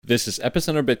This is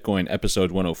Epicenter Bitcoin,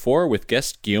 episode 104, with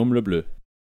guest Guillaume Lebleu.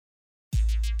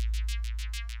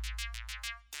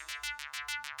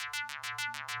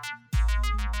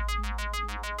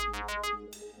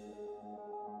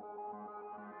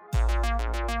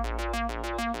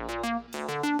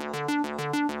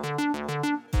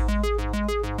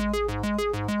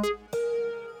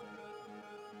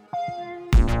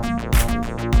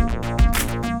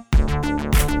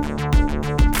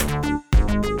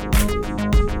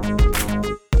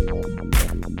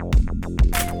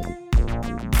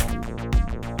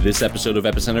 This episode of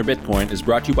Epicenter Bitcoin is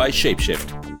brought to you by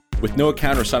Shapeshift. With no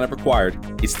account or sign-up required,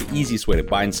 it's the easiest way to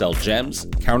buy and sell gems,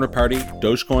 Counterparty,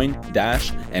 Dogecoin,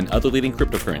 Dash, and other leading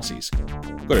cryptocurrencies.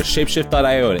 Go to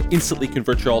shapeshift.io to instantly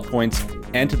convert your altcoins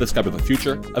and to discover the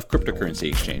future of cryptocurrency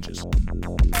exchanges.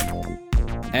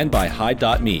 And by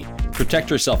Hide.me. Protect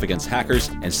yourself against hackers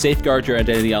and safeguard your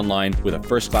identity online with a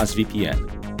first-class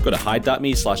VPN. Go to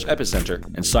hide.me/epicenter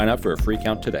and sign up for a free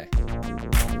account today.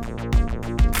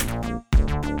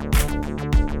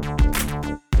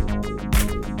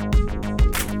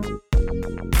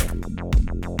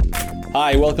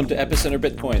 Hi, welcome to Epicenter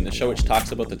Bitcoin, the show which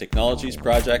talks about the technologies,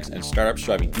 projects, and startups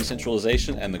driving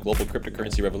decentralization and the global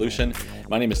cryptocurrency revolution.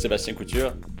 My name is Sébastien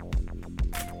Couture.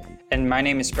 And my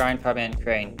name is Brian-Fabien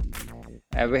Crain.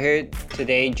 We're here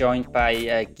today joined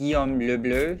by Guillaume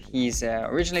Lebleu. He's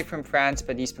originally from France,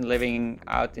 but he's been living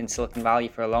out in Silicon Valley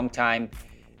for a long time.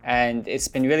 And it's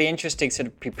been really interesting sort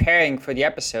of preparing for the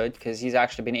episode because he's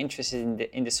actually been interested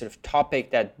in the sort of topic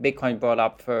that Bitcoin brought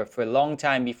up for a long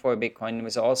time before Bitcoin. He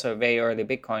was also a very early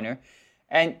Bitcoiner.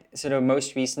 And sort of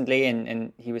most recently,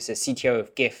 and he was the CTO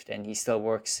of Gyft, and he still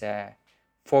works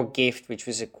for Gyft, which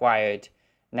was acquired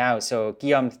now. So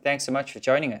Guillaume, thanks so much for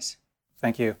joining us.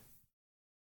 Thank you.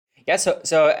 Yeah,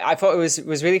 so I thought it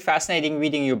was really fascinating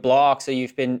reading your blog. So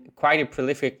you've been quite a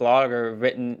prolific blogger,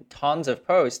 written tons of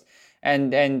posts.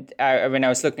 And when I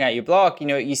was looking at your blog,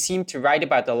 you seem to write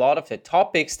about a lot of the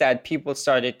topics that people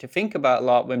started to think about a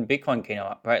lot when Bitcoin came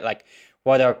up, right? Like,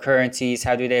 what are currencies?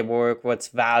 How do they work? What's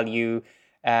value?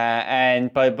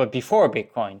 But before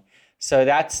Bitcoin. So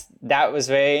that was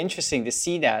very interesting to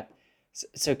see that.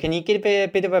 So can you give a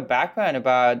bit of a background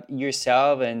about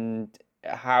yourself and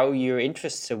how your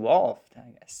interests evolved, I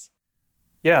guess?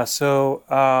 Yeah, so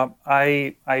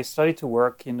I started to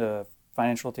work in the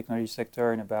financial technology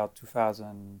sector in about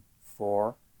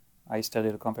 2004. I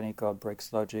started a company called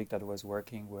Breaks Logic that was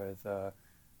working with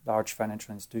large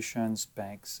financial institutions,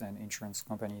 banks, and insurance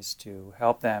companies to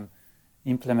help them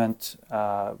implement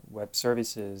web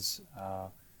services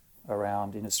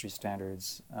around industry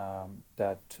standards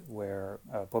that were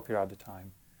popular at the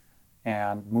time,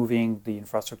 and moving the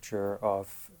infrastructure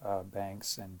of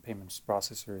banks and payments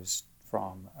processors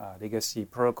from legacy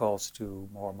protocols to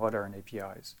more modern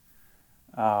APIs.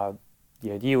 The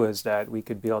idea was that we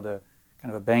could build a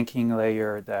kind of a banking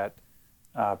layer that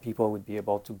people would be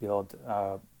able to build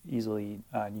easily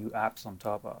new apps on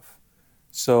top of.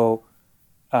 So,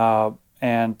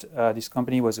 this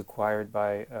company was acquired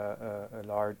by a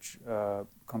large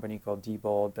company called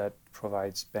Diebold that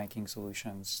provides banking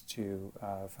solutions to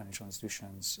financial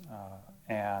institutions.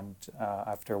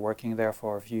 After working there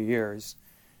for a few years,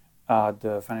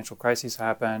 the financial crisis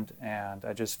happened, and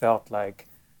I just felt like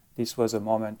this was a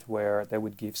moment where they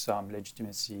would give some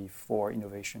legitimacy for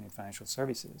innovation in financial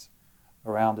services.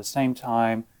 Around the same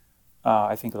time,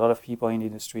 I think a lot of people in the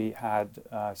industry had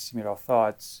similar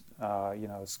thoughts.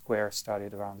 Square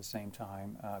started around the same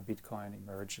time. Bitcoin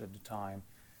emerged at the time.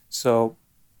 So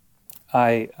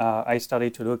I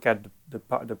started to look at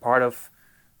the part of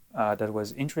that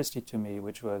was interesting to me,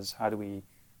 which was how do we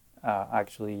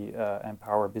actually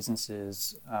empower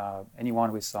businesses,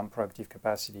 anyone with some productive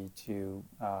capacity to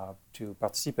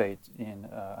participate in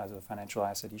as a financial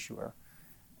asset issuer.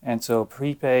 And so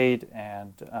prepaid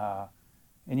and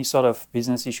any sort of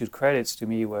business issued credits to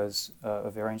me was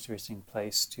a very interesting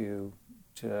place to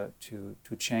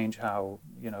change how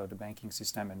the banking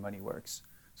system and money works.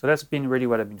 So that's been really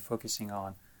what I've been focusing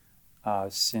on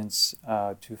since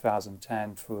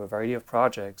 2010 through a variety of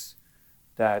projects.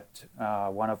 That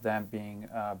one of them being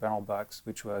BundleBucks,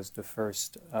 which was the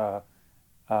first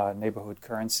neighborhood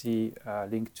currency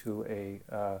linked to a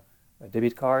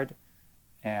debit card,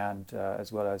 and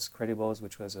as well as Credibles,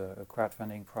 which was a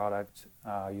crowdfunding product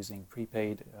using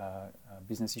prepaid,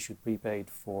 business issued prepaid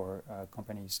for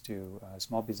companies to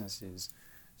small businesses,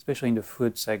 especially in the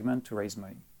food segment, to raise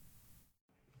money.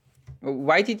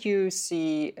 Why did you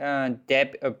see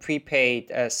prepaid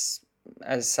as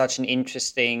such an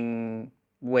interesting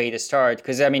way to start?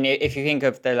 Because I mean, if you think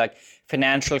of the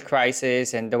financial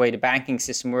crisis and the way the banking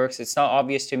system works, it's not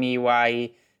obvious to me why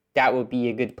that would be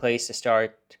a good place to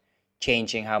start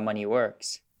changing how money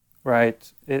works.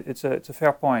 Right. It's a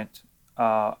fair point.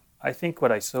 I think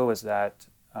what I saw is that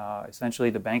essentially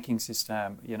the banking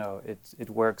system, it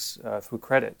works through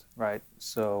credit, right?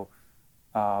 So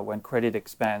when credit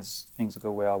expands, things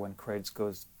go well. When credit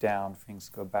goes down, things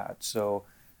go bad. So,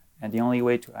 and the only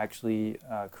way to actually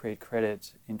create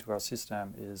credit into our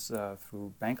system is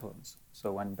through bank loans.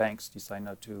 So when banks decide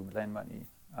not to lend money,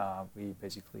 we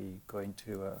basically go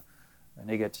into a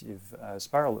negative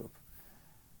spiral loop.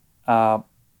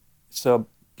 So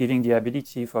giving the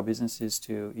ability for businesses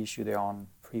to issue their own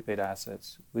prepaid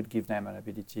assets would give them an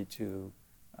ability to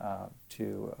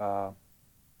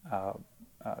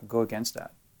go against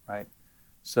that, right?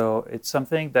 So it's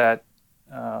something that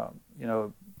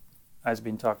has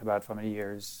been talked about for many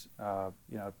years.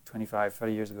 25,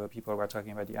 30 years ago, people were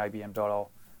talking about the IBM dollar,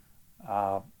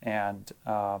 and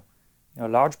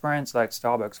large brands like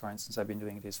Starbucks, for instance, have been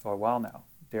doing this for a while now.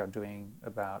 They are doing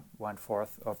about 1/4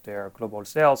 of their global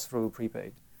sales through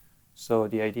prepaid. So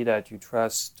the idea that you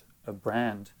trust a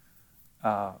brand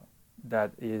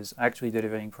that is actually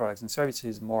delivering products and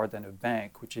services more than a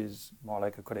bank, which is more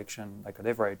like a collection, like a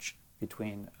leverage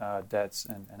between debts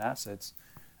and assets,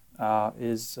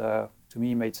 is to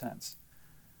me made sense.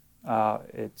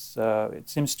 It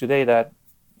seems today that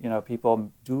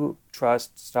people do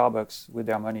trust Starbucks with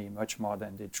their money much more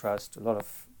than they trust a lot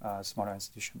of smaller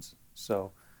institutions.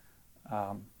 So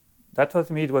that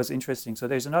to me it was interesting. So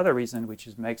there's another reason which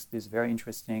makes this very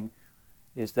interesting,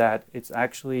 is that it's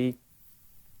actually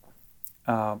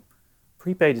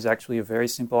prepaid is actually a very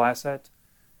simple asset,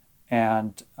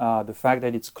 and the fact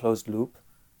that it's closed loop,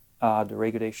 the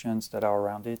regulations that are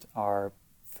around it are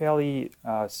fairly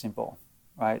simple,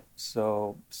 right?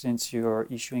 So since you're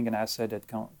issuing an asset that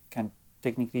can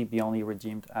technically be only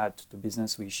redeemed at the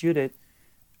business who issued it,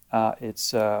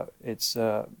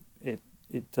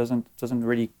 it doesn't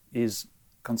really is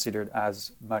considered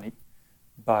as money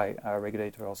by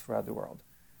regulators throughout the world.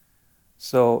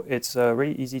 So it's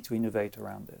really easy to innovate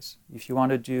around this. If you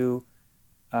want to do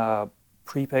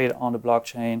prepaid on the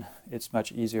blockchain, it's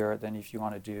much easier than if you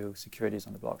want to do securities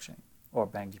on the blockchain or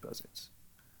bank deposits.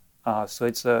 So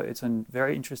it's a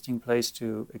very interesting place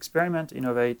to experiment,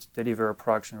 innovate, deliver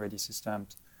production-ready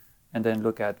systems, and then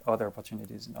look at other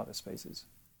opportunities in other spaces.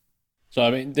 So,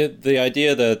 I mean, the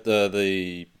idea that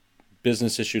the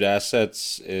business-issued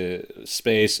assets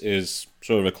space is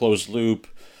sort of a closed loop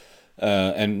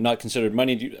and not considered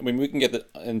money. I mean, we can get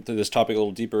into this topic a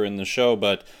little deeper in the show,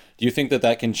 but do you think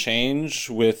that can change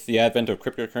with the advent of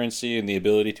cryptocurrency and the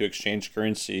ability to exchange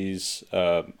currencies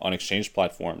on exchange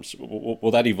platforms?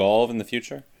 Will that evolve in the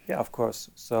future? Yeah, of course.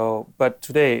 So, but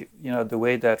today, the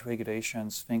way that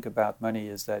regulations think about money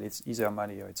is that it's either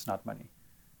money or it's not money.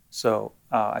 So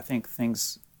I think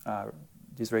these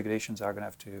regulations are going to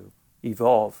have to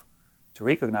evolve to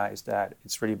recognize that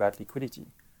it's really about liquidity.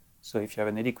 So if you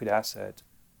have an illiquid asset,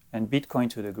 and Bitcoin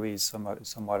to a degree is somewhat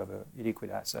of an illiquid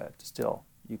asset still,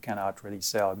 you cannot really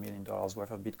sell $1 million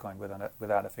worth of Bitcoin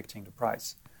without affecting the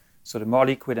price. So the more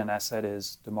liquid an asset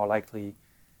is, the more likely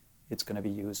it's going to be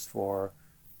used for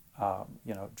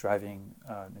driving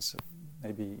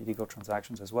maybe illegal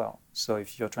transactions as well. So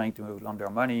if you're trying to launder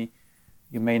money,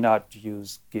 you may not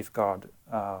use gift card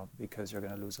because you're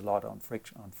going to lose a lot on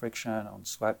friction, on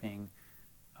swapping.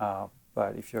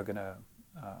 But if you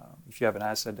have an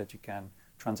asset that you can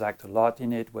transact a lot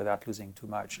in it without losing too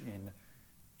much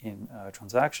in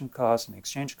transaction costs and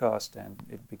exchange costs, then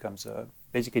it becomes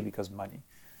basically money.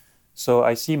 So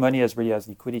I see money as really as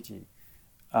liquidity.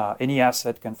 Any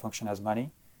asset can function as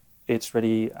money. It's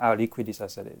really how liquid this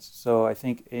asset is. So I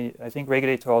think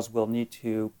regulators will need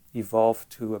to evolve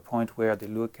to a point where they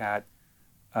look at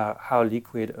how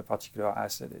liquid a particular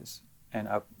asset is, and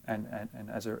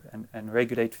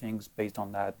regulate things based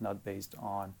on that, not based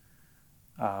on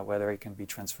whether it can be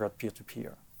transferred peer to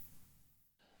peer.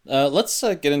 Let's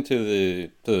get into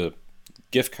the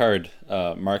gift card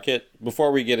market.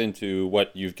 Before we get into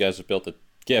what you guys have built at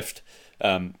Gyft,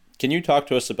 can you talk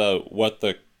to us about what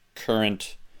the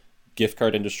current gift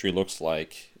card industry looks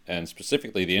like, and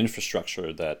specifically the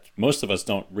infrastructure that most of us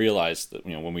don't realize that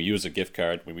when we use a gift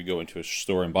card, when we go into a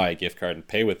store and buy a gift card and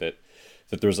pay with it,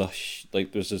 that there's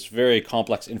this very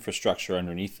complex infrastructure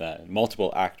underneath that and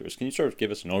multiple actors. Can you sort of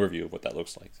give us an overview of what that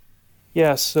looks like?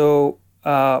 Yeah. So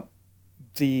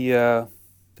the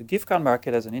gift card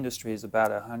market as an industry is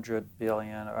about $100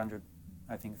 billion,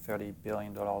 $30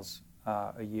 billion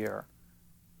a year,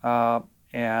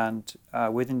 and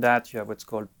within that you have what's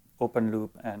called open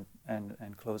loop and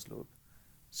closed loop.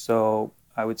 So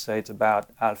I would say it's about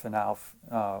half and half.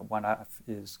 One half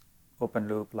is open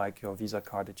loop, like your Visa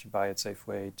card that you buy at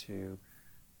Safeway to,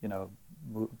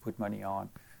 put money on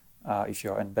if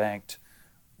you're unbanked,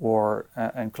 or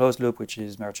and closed loop, which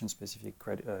is merchant-specific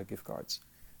credit gift cards.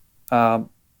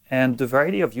 And the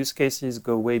variety of use cases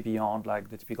go way beyond like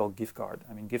the typical gift card.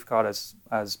 I mean, gift card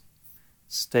has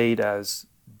stayed as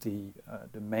the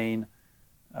main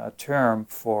term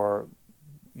for,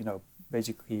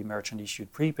 basically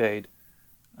merchant-issued prepaid.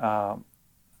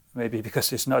 Maybe because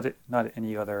there's not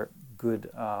any other good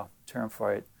term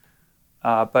for it.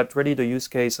 But really, the use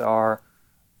case are,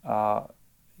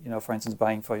 for instance,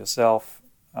 buying for yourself,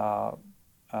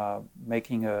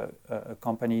 making a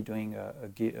company doing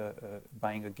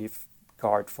buying a gift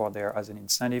card as an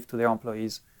incentive to their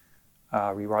employees,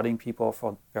 rewarding people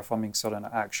for performing certain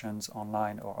actions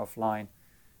online or offline.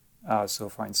 So,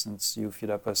 for instance, you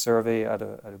fill up a survey at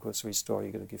a grocery store,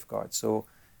 you get a gift card. So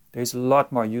there's a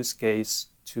lot more use case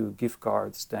to gift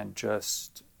cards than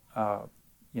just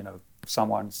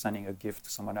someone sending a gift to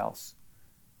someone else.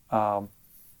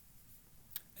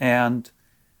 And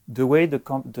the way the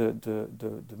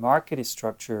market is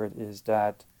structured is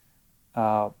that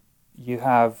you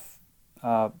have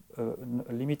a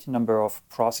limited number of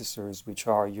processors, which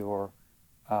are your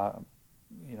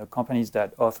companies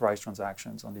that authorize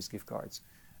transactions on these gift cards,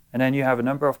 and then you have a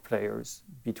number of players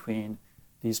between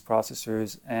these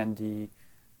processors and the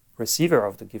receiver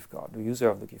of the gift card, the user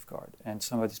of the gift card. And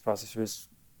some of these processors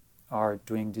are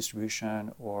doing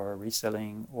distribution or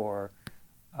reselling or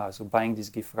so buying these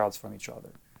gift cards from each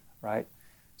other, right?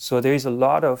 So there is a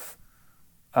lot of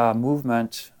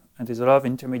movement, and there's a lot of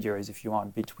intermediaries, if you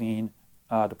want, between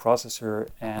the processor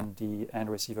and the end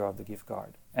receiver of the gift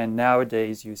card. And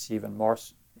nowadays you see even more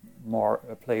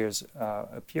players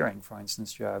appearing. For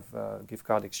instance, you have gift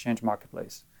card exchange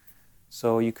marketplace.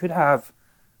 So you could have,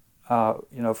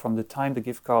 from the time the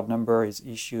gift card number is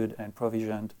issued and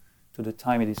provisioned to the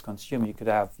time it is consumed, you could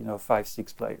have,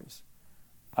 5-6 players.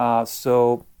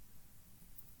 So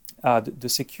the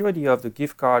security of the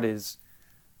gift card is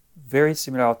very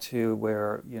similar to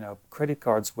where, credit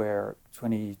cards were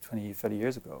 20, 30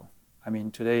 years ago. I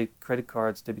mean, today, credit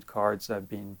cards, debit cards have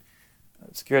been,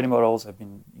 security models have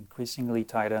been increasingly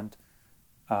tightened,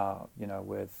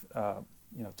 with,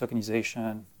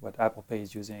 tokenization, what Apple Pay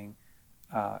is using.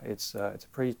 It's a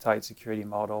pretty tight security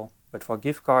model. But for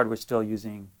gift card, we're still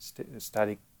using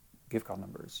static gift card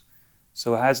numbers.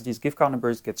 So as these gift card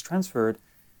numbers gets transferred,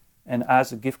 and as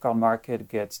the gift card market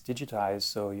gets digitized,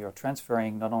 so you're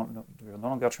no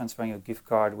longer transferring a gift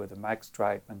card with a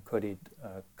magstripe encoded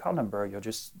card number, you're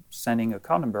just sending a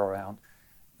card number around,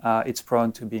 it's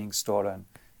prone to being stolen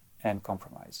and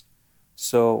compromised.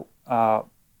 So,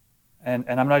 and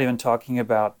I'm not even talking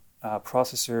about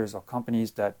processors or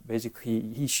companies that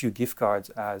basically issue gift cards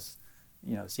as,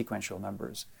 sequential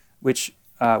numbers, which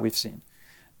we've seen.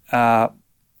 There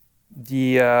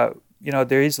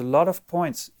is a lot of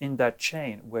points in that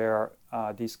chain where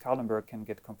this card number can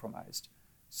get compromised.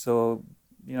 So,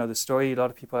 the story a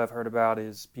lot of people have heard about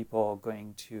is people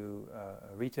going to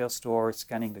a retail store,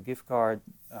 scanning the gift card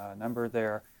number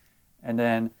there, and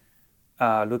then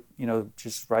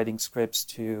just writing scripts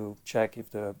to check if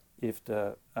the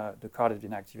card has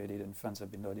been activated and funds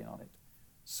have been loaded on it.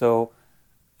 So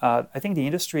I think the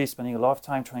industry is spending a lot of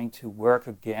time trying to work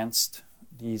against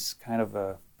these kind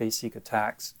of basic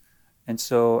attacks. And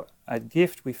so at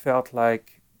Gift, we felt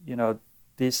like,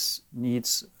 this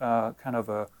needs kind of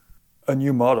a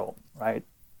new model, right?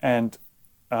 And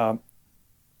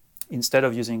instead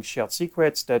of using shared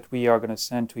secrets that we are going to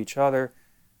send to each other,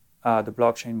 the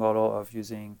blockchain model of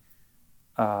using,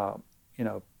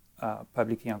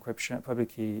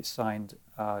 publicly signed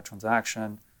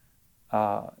transaction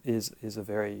is a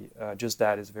very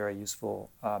very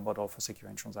useful model for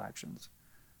securing transactions.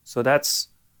 So that's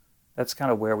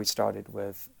kind of where we started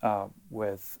with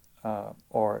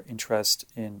our interest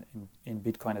in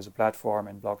Bitcoin as a platform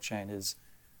and blockchain is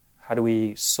how do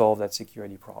we solve that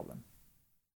security problem?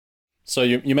 So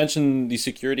you mentioned the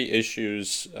security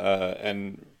issues,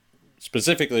 and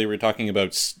specifically we're talking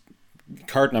about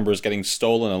card numbers getting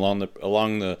stolen along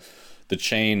the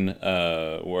chain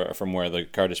from where the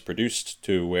card is produced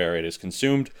to where it is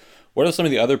consumed. What are some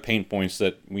of the other pain points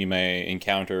that we may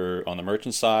encounter on the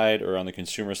merchant side or on the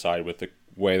consumer side with the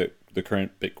way that the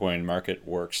current Bitcoin market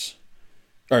works,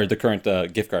 or the current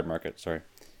gift card market? Sorry.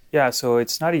 Yeah, so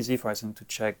it's not easy for us to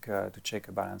check a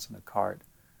balance on the card.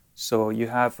 So you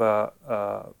have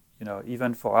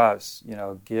even for us,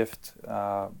 Gift,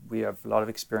 we have a lot of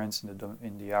experience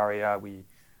in the area. We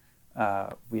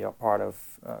are part of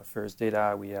First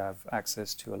Data. We have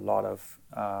access to a lot of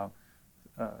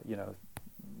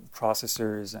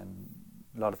processors and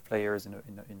a lot of players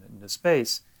in the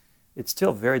space, it's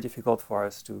still very difficult for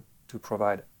us to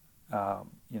provide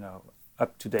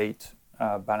up-to-date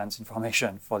balance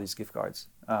information for these gift cards.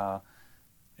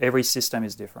 Every system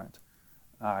is different.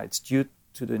 It's due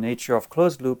to the nature of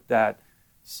closed loop that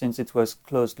since it was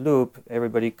closed loop,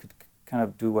 everybody could kind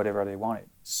of do whatever they wanted.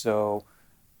 So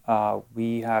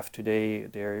we have today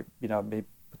maybe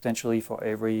potentially for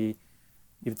every,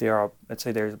 if there are, let's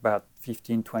say there's about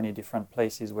 15, 20 different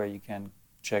places where you can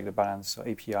check the balance, so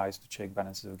APIs to check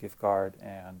balances of gift card,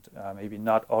 and maybe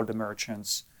not all the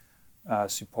merchants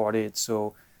support it.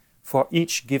 So for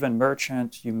each given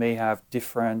merchant, you may have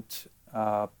different,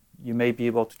 you may be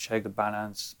able to check the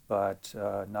balance, but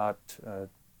not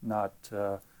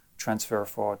transfer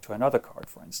to another card,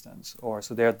 for instance. Or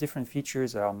so there are different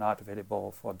features that are not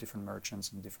available for different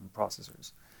merchants and different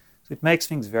processors. So it makes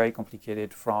things very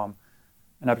complicated from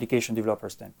an application developer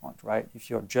standpoint, right?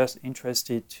 If you're just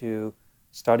interested to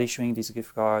start issuing these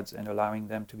gift cards and allowing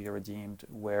them to be redeemed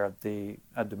at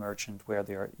the merchant where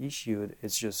they are issued,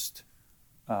 it's just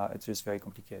very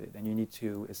complicated, and you need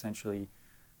to essentially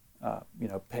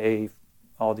pay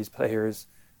all these players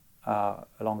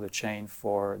along the chain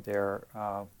for their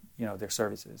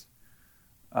services.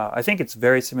 I think it's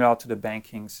very similar to the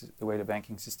way the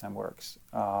banking system works.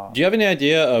 Do you have any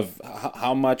idea of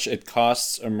how much it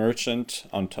costs a merchant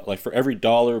like for every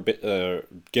dollar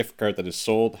gift card that is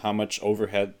sold, how much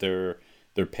overhead they're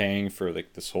paying for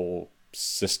like this whole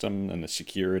system and the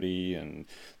security and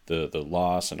the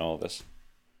loss and all of this?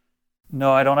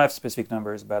 No, I don't have specific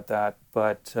numbers about that,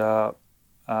 but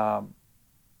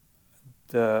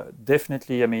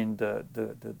definitely, I mean,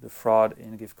 the fraud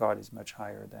in gift card is much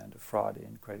higher than the fraud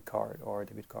in credit card or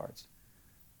debit cards,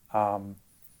 and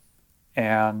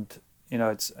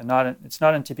it's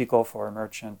not untypical for a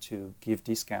merchant to give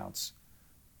discounts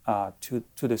to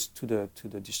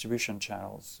the distribution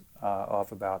channels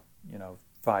of about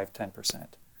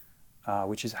 5-10%,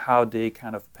 which is how they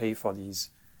kind of pay for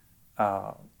these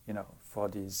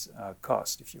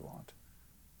costs, if you want.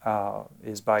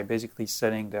 Is by basically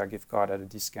selling their gift card at a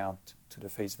discount to the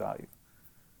face value.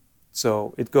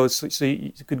 So it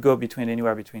could go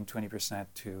anywhere between 20%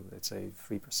 to, let's say,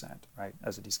 3%, right,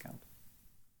 as a discount.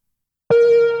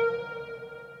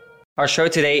 Our show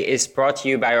today is brought to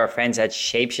you by our friends at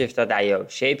Shapeshift.io.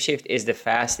 Shapeshift is the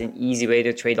fast and easy way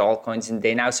to trade altcoins, and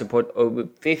they now support over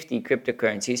 50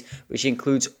 cryptocurrencies, which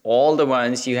includes all the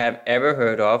ones you have ever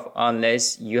heard of,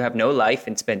 unless you have no life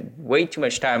and spend way too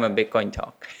much time on Bitcoin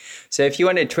talk. So if you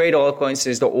want to trade altcoins,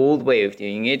 there's the old way of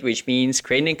doing it, which means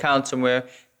creating an account somewhere,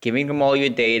 giving them all your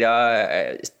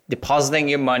data, depositing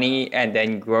your money, and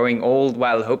then growing old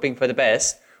while hoping for the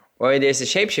best. Or there's a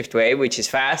Shapeshift way, which is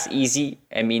fast, easy,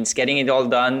 and means getting it all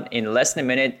done in less than a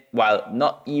minute while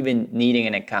not even needing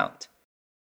an account.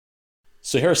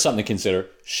 So here's something to consider.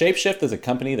 Shapeshift is a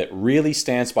company that really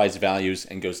stands by its values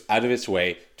and goes out of its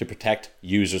way to protect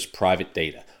users' private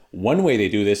data. One way they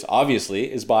do this,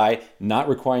 obviously, is by not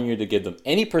requiring you to give them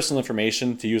any personal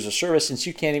information to use a service, since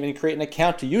you can't even create an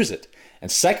account to use it.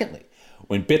 And secondly,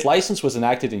 when BitLicense was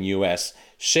enacted in the US,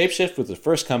 Shapeshift was the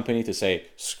first company to say,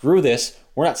 screw this,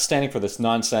 we're not standing for this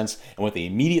nonsense, and what they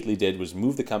immediately did was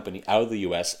move the company out of the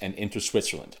US and into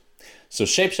Switzerland. So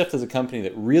Shapeshift is a company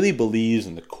that really believes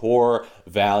in the core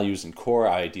values and core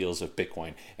ideals of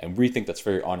Bitcoin, and we think that's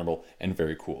very honorable and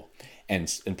very cool. And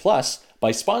plus,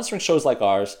 by sponsoring shows like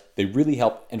ours, they really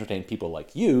help entertain people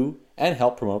like you and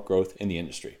help promote growth in the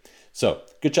industry. So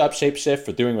good job, Shapeshift,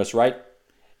 for doing what's right,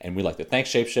 and we'd like to thank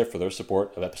Shapeshift for their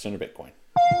support of Epicenter Bitcoin.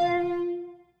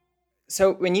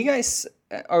 So when you guys,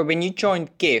 or when you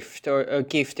joined Gyft or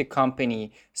Gyft, the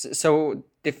company, so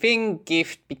the thing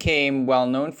Gyft became well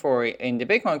known for in the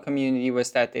Bitcoin community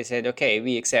was that they said, okay,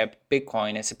 we accept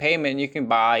Bitcoin as a payment. You can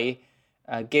buy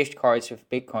gift cards with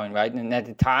Bitcoin, right? And at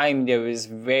the time, there was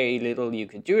very little you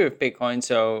could do with Bitcoin.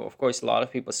 So of course, a lot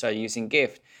of people started using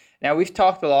Gyft. Now we've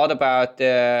talked a lot about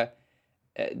the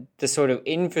sort of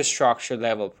infrastructure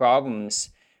level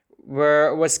problems.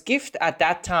 Was Gyft at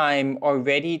that time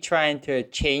already trying to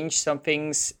change some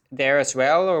things there as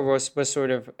well, or was sort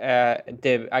of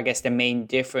the main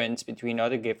difference between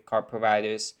other gift card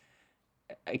providers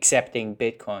accepting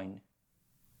Bitcoin?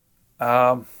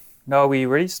 No, we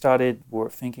really started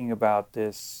thinking about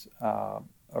this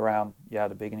around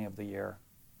the beginning of the year.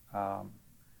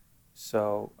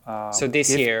 So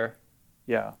this year,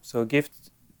 yeah. So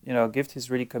Gyft is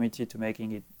really committed to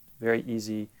making it very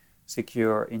easy,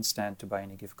 secure, instant to buy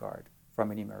any gift card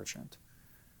from any merchant.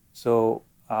 So,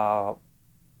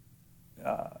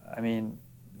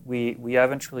 we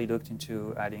haven't really looked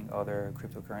into adding other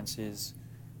cryptocurrencies,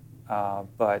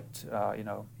 but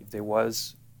if there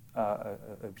was a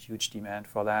huge demand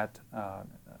for that.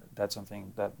 That's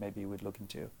something that maybe we'd look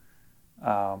into.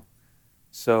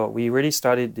 So we really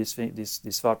started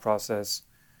this thought process.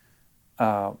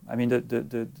 I mean,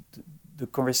 the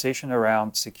conversation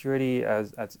around security,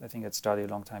 as I think it started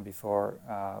a long time before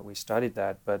we started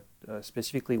that, but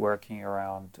specifically working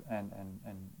around and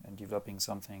developing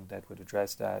something that would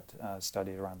address that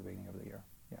started around the beginning of the year.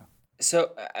 Yeah.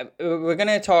 So we're going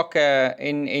to talk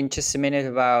in just a minute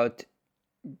about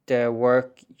the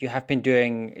work you have been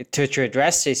doing to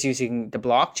address this using the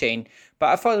blockchain. But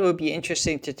I thought it would be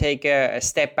interesting to take a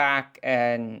step back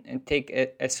and take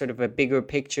a sort of a bigger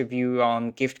picture view on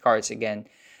gift cards again.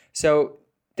 So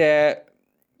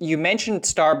you mentioned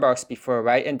Starbucks before,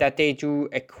 right? And that they do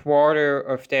a quarter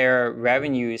of their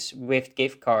revenues with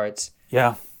gift cards.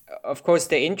 Yeah. Of course,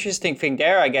 the interesting thing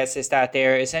there, I guess, is that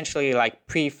they're essentially like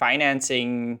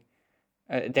pre-financing.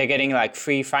 They're getting like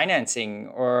free financing,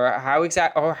 or how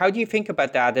do you think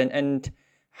about that? And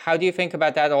how do you think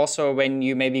about that also when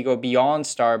you maybe go beyond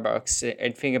Starbucks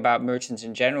and think about merchants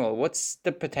in general? What's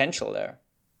the potential there?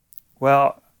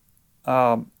 Well,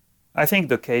 I think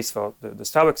the case for the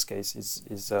Starbucks case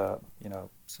is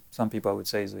some people would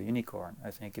say is a unicorn.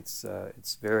 I think it's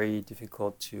very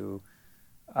difficult to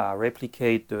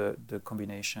replicate the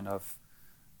combination of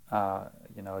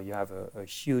you have a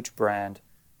huge brand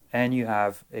and you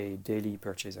have a daily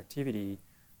purchase activity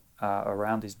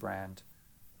around this brand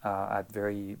at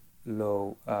very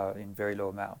low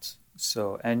amounts.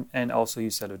 So and also you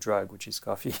sell a drug, which is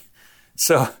coffee.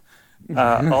 So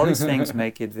all these things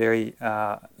make it very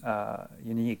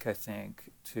unique, I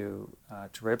think, to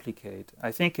replicate.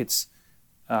 I think it's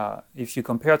if you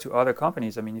compare to other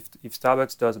companies. I mean, if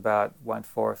Starbucks does about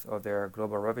 1/4 of their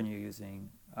global revenue using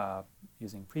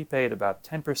prepaid, about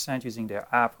 10% using their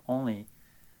app only.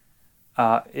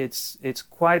 It's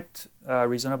quite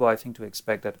reasonable, I think, to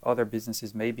expect that other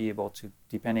businesses may be able to,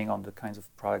 depending on the kinds of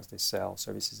products they sell,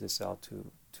 services they sell,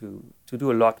 to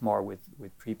do a lot more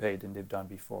with prepaid than they've done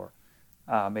before,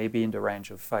 maybe in the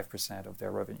range of 5% of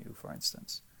their revenue, for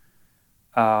instance.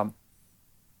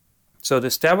 So the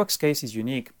Starbucks case is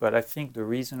unique, but I think the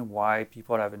reason why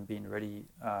people haven't been really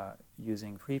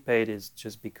using prepaid is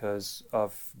just because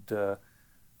of the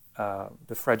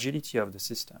fragility of the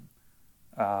system.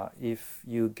 If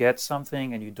you get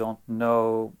something and you don't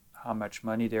know how much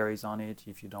money there is on it,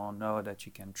 if you don't know that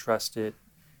you can trust it,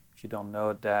 if you don't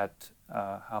know that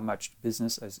how much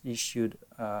business has issued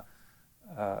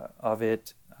of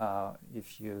it,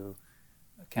 if you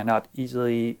cannot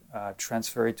easily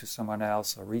transfer it to someone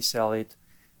else or resell it,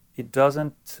 it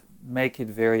doesn't make it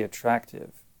very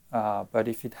attractive. But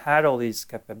if it had all these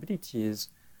capabilities,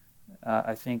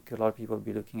 I think a lot of people would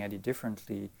be looking at it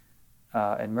differently.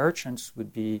 And merchants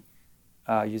would be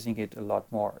using it a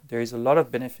lot more. There is a lot of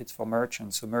benefits for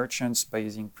merchants. So merchants, by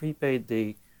using prepaid,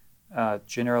 they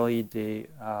generally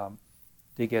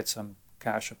get some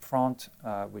cash up front,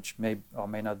 which may or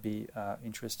may not be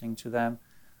interesting to them.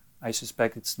 I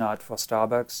suspect it's not for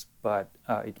Starbucks, but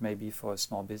it may be for a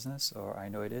small business, or I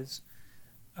know it is.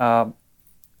 I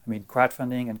mean,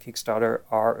 crowdfunding and Kickstarter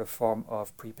are a form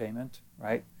of prepayment,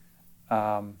 right?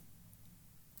 In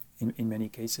many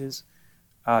cases.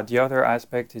 The other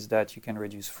aspect is that you can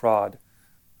reduce fraud,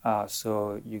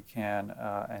 so you can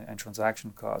and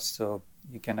transaction costs. So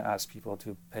you can ask people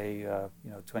to pay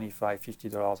 $25,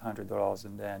 $50, $100,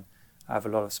 and then have a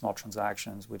lot of small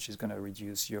transactions, which is going to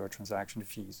reduce your transaction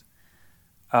fees.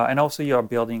 And also, you're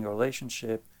building a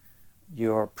relationship.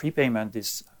 Your prepayment,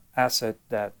 this asset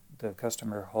that the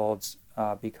customer holds,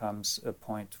 becomes a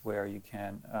point where you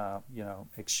can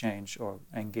exchange or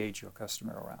engage your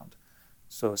customer around.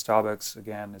 So Starbucks,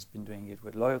 again, has been doing it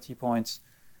with loyalty points,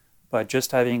 but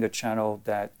just having a channel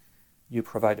that you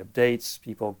provide updates,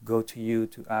 people go to you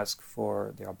to ask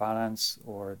for their balance,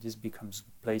 or this becomes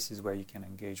places where you can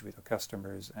engage with your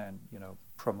customers and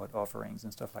promote offerings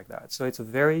and stuff like that. So it's a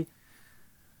very,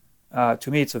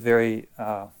 to me, it's a very,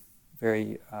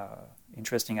 very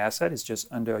interesting asset. It's just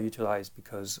underutilized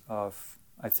because of,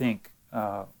 I think,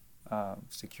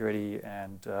 security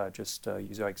and just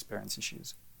user experience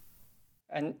issues.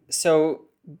 And so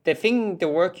the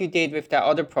work you did with that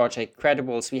other project,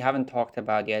 Credibles, we haven't talked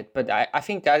about yet, but I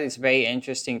think that is very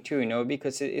interesting too,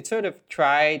 because it sort of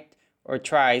tries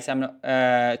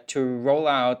to roll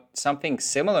out something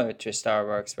similar to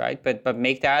Starbucks, right? But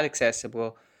make that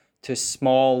accessible to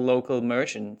small local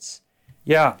merchants.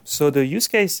 Yeah, so the use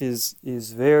case is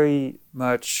very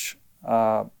much,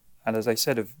 and as I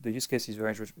said, the use case is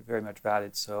very, very much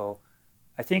valid. So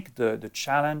I think the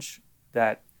challenge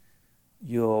that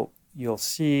you'll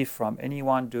see from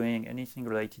anyone doing anything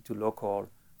related to local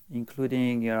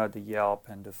including the Yelp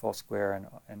and the Foursquare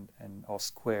and or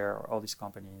Square, or all these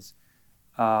companies.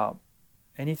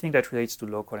 Anything that relates to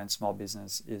local and small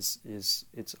business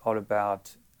it's all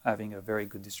about having a very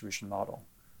good distribution model,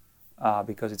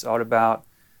 because it's all about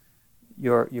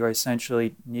you're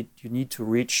essentially need to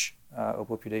reach a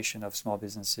population of small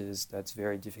businesses that's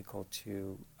very difficult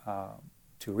to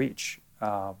reach.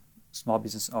 Small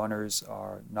business owners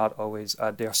are not always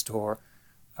at their store.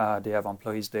 They have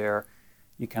employees there.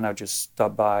 You cannot just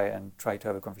stop by and try to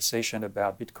have a conversation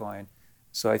about Bitcoin.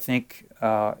 So I think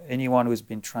anyone who's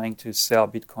been trying to sell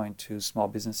Bitcoin to small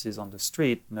businesses on the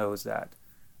street knows that.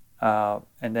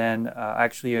 And then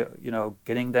actually,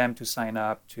 getting them to sign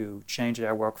up, to change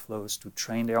their workflows, to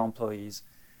train their employees,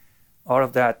 all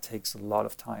of that takes a lot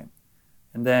of time.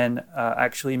 And then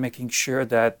actually making sure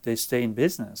that they stay in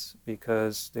business,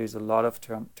 because there's a lot of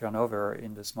turnover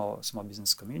in the small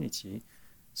business community.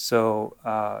 So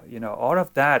all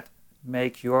of that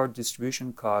make your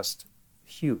distribution cost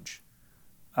huge.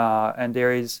 And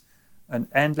there is an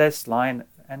endless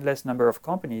number of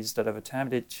companies that have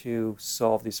attempted to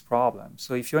solve this problem.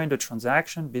 So if you're in the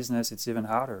transaction business, it's even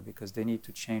harder, because they need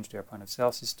to change their point of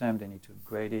sale system, they need to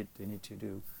upgrade it, they need to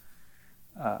do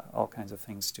all kinds of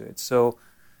things to it. So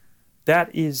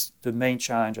that is the main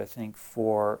challenge, I think,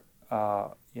 for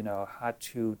how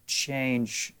to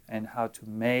change and how to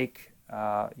make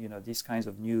these kinds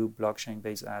of new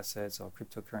blockchain-based assets or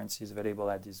cryptocurrencies available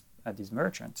at these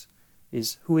merchants,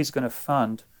 is who is going to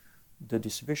fund the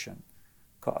distribution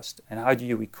cost, and how do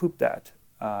you recoup that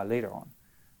later on.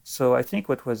 So I think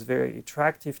what was very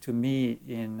attractive to me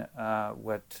in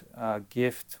what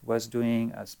Gyft was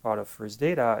doing as part of First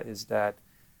Data is that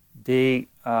they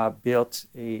built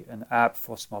an app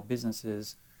for small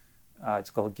businesses. It's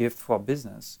called Gyft for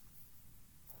Business.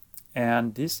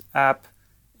 And this app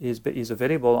is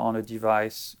available on a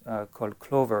device called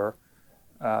Clover,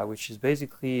 which is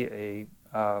basically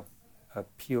a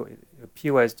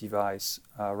POS device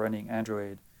running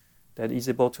Android that is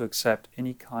able to accept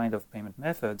any kind of payment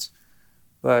methods.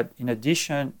 But in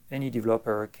addition, any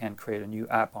developer can create a new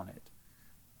app on it.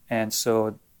 And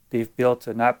so they've built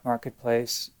an app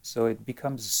marketplace, so it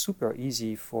becomes super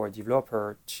easy for a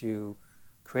developer to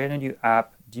create a new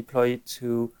app, deploy it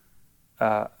to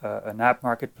an app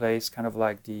marketplace, kind of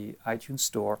like the iTunes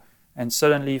Store, and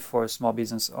suddenly for a small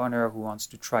business owner who wants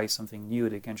to try something new,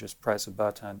 they can just press a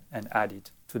button and add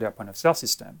it to their point of sale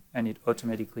system, and it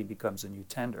automatically becomes a new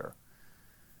tender.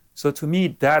 So to me,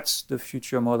 that's the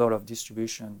future model of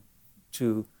distribution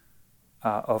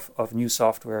of new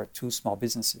software to small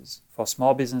businesses. For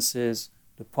small businesses,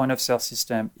 the point of sale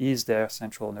system is their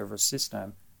central nervous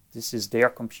system. This is their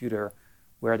computer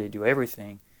where they do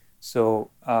everything.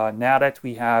 So now that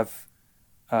we have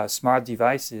smart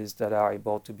devices that are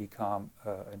able to become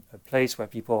a place where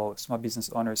small business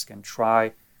owners can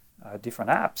try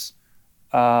different apps,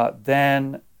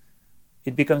 then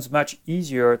it becomes much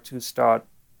easier to start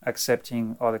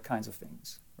accepting other kinds of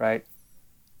things, right?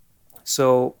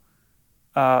 So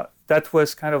that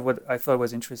was kind of what I thought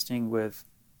was interesting with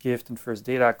Gyft and First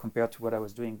Data compared to what I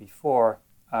was doing before.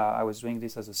 I was doing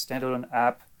this as a standalone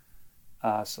app,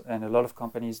 and a lot of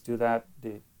companies do that.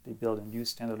 They build a new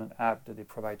standalone app that they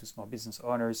provide to small business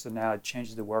owners. So now it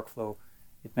changes the workflow.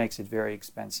 It makes it very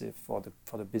expensive for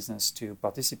the business to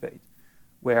participate.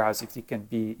 Whereas if it can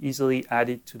be easily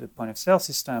added to the point of sale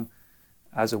system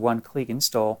as a one-click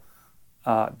install,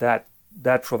 that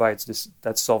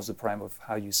solves the problem of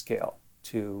how you scale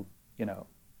to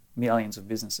millions of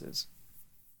businesses.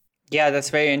 Yeah, that's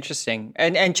very interesting.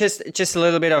 And just a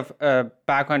little bit of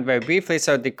background very briefly.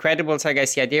 So the Credibles, I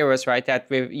guess the idea was, right,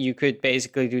 that you could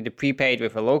basically do the prepaid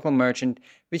with a local merchant,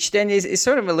 which then is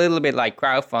sort of a little bit like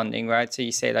crowdfunding, right? So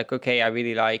you say like, okay, I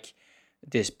really like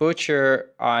this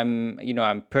butcher. I'm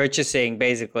purchasing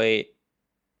basically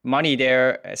money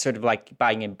there, sort of like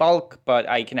buying in bulk, but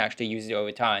I can actually use it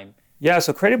over time. Yeah,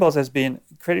 so Credibles has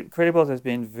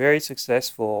been very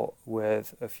successful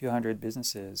with a few hundred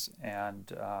businesses,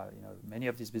 and many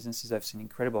of these businesses have seen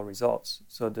incredible results.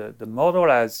 So the model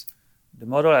has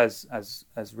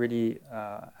really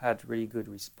had really good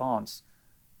response.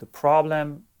 The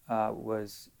problem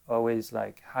was always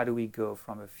like, how do we go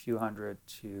from a few hundred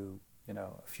to a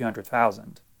few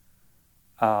 100,000,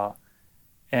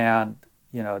 and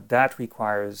that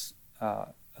requires a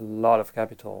lot of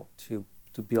capital to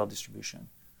build distribution.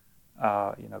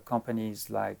 Companies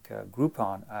like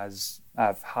Groupon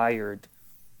have hired,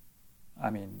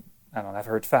 I've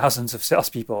heard thousands of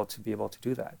salespeople to be able to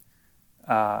do that.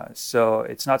 So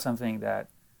it's not something that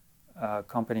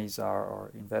companies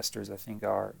or investors, I think,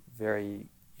 are very,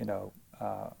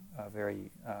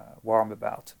 very warm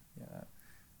about.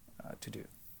 to do.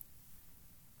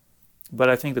 But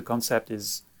I think the concept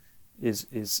is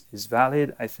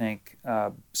valid. I think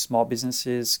small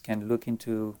businesses can look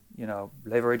into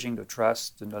leveraging the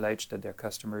trust, the knowledge that their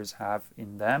customers have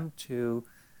in them to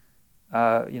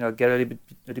get a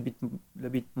little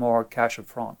bit more cash up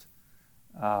front.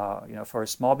 For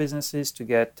small businesses to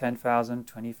get $10,000,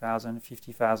 $20,000,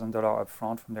 $50,000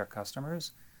 upfront from their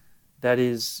customers, that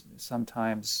is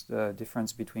sometimes the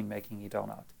difference between making it or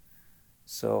not.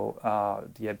 So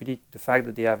the fact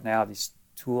that they have now this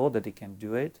tool that they can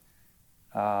do it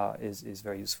is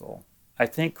very useful. I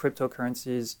think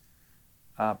cryptocurrencies,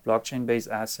 blockchain-based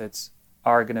assets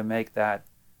are going to make that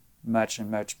much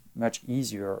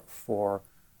easier for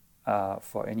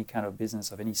any kind of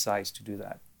business of any size to do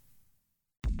that.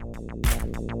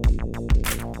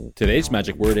 Today's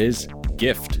magic word is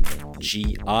GIFT,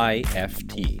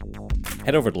 G-I-F-T.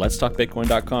 Head over to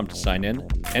letstalkbitcoin.com to sign in,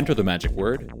 enter the magic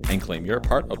word, and claim your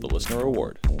part of the listener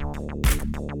award.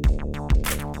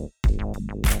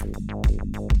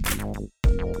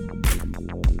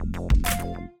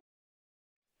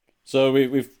 So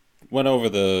we've went over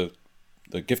the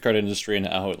gift card industry and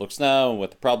how it looks now and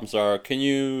what the problems are. Can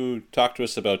you talk to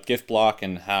us about GiftBlock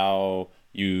and how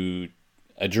you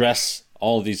address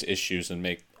all of these issues and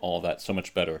make all of that so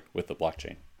much better with the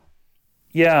blockchain?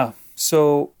 Yeah.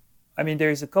 So,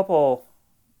 there's a couple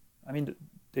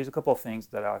of things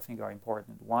that I think are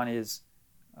important. One is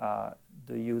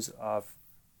the use of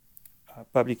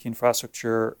public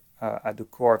infrastructure at the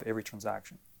core of every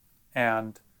transaction,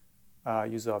 and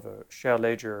use of a shared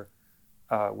ledger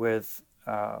with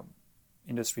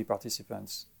industry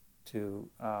participants to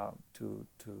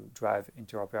drive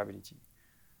interoperability.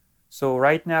 So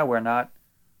right now we're not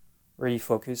really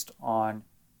focused on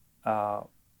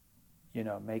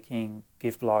making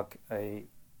GiftBlock a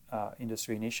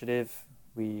industry initiative.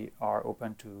 We are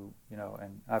open to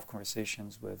and have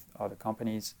conversations with other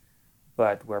companies,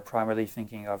 but we're primarily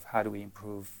thinking of how do we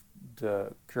improve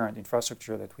the current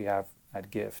infrastructure that we have at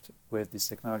Gift with this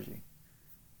technology.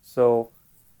 So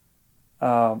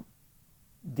the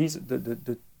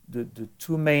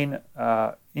two main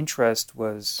interest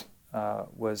was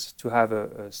to have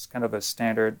a kind of a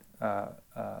standard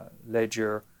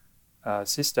ledger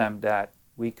system that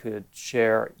we could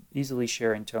easily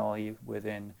share internally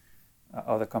within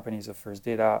other companies of First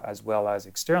Data, as well as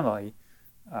externally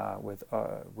with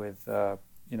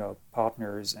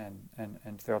partners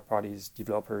and third parties,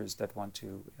 developers that want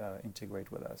to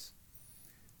integrate with us.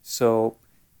 So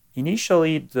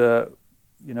initially,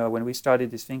 when we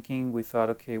started this thinking, we thought,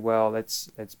 okay, well, let's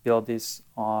build this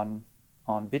on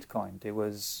Bitcoin. There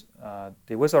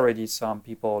was already some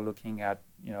people looking at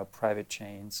private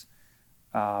chains,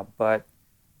 but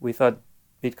we thought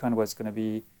Bitcoin was going to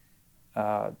be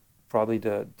probably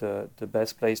the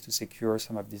best place to secure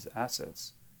some of these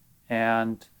assets.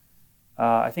 And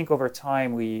I think over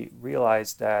time we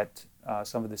realized that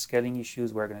some of the scaling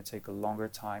issues were going to take a longer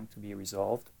time to be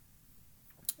resolved.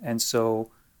 And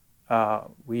so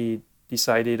we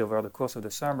decided over the course of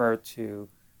the summer to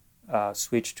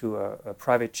switch to a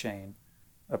private chain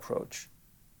approach.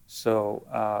 So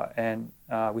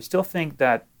we still think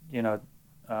that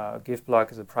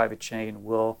GiftBlock as a private chain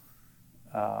will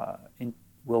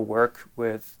work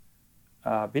with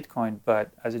Bitcoin,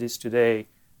 but as it is today,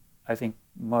 I think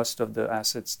most of the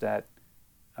assets that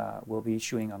will be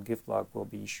issuing on GiftBlock will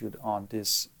be issued on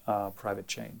this private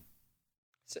chain.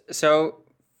 So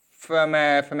from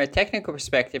a technical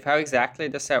perspective, how exactly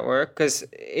does that work? Because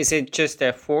is it just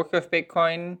a fork of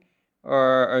Bitcoin,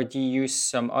 or do you use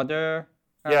some other?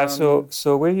 Yeah,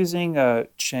 so we're using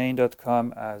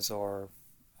Chain.com as our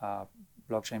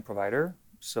blockchain provider.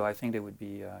 So I think they would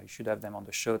be. You should have them on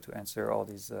the show to answer all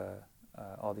these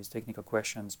technical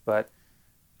questions. But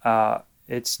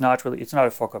it's not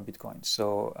a fork of Bitcoin.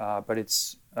 So, but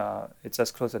it's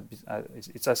as close to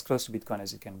Bitcoin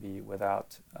as it can be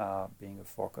without being a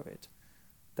fork of it.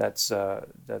 That's where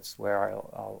that's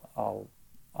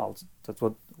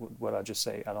what I just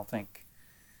say.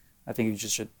 I think you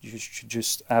should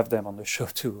just have them on the show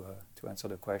to answer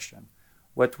the question.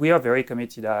 What we are very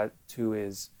committed to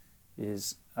is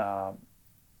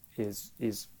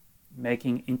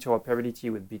making interoperability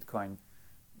with Bitcoin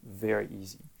very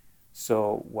easy.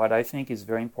 So what I think is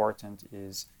very important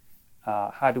is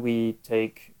how do we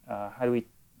take,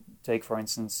 for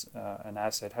instance, an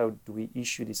asset? How do we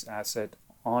issue this asset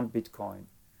on Bitcoin,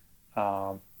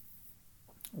 and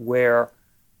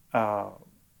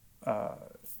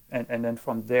then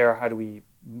from there, how do we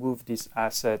move this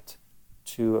asset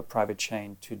to a private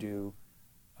chain to do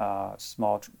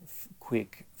small,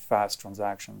 quick, fast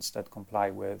transactions that comply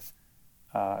with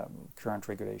current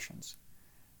regulations?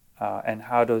 and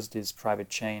how does this private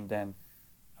chain then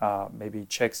maybe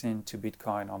checks into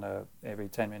Bitcoin on every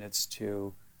 10 minutes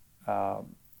to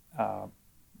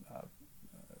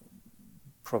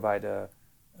provide a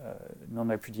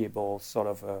non-repudiable sort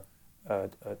of a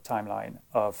timeline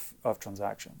of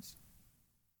transactions.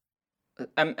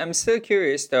 I'm still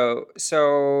curious though.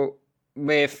 So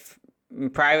with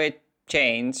private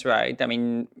chains, right? I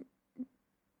mean,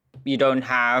 you don't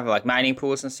have like mining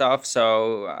pools and stuff.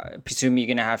 So I presume you're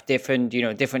gonna have different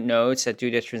nodes that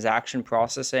do the transaction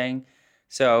processing.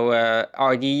 So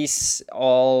would these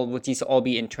all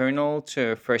be internal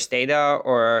to First Data,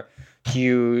 or do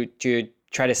you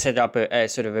try to set up a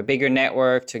sort of a bigger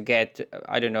network to get,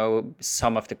 I don't know,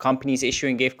 some of the companies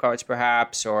issuing gift cards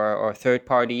perhaps, or third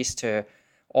parties to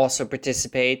also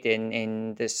participate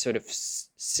in this sort of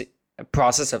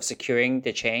process of securing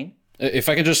the chain? If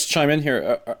I can just chime in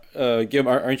here, Guillaume,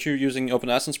 aren't you using Open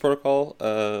Assets Protocol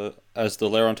as the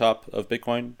layer on top of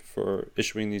Bitcoin for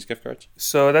issuing these gift cards?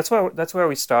 So that's where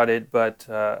we started, but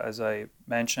as I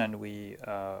mentioned, we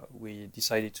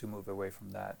decided to move away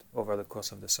from that over the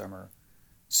course of the summer.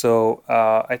 So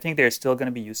I think there's still going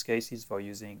to be use cases for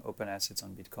using open assets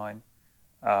on Bitcoin.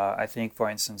 I think, for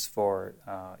instance, for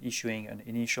issuing an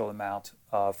initial amount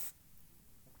of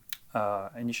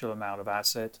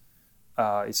asset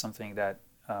is something that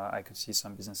I could see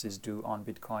some businesses do on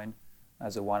Bitcoin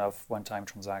as a one-time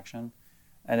transaction,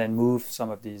 and then move some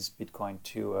of these Bitcoin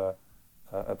to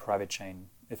a private chain,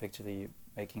 effectively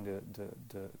making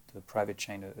the private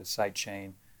chain a side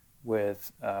chain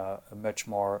with a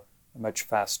much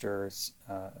faster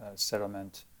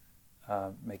settlement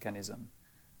mechanism,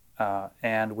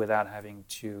 and without having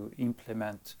to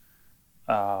implement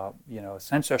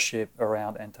censorship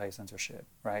around anti-censorship,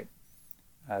 right?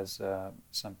 As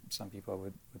some people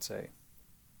would say.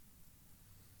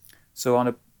 So on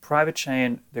a private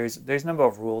chain, there's a number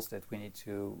of rules that we need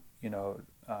to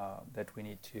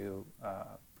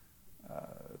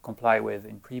comply with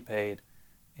in prepaid,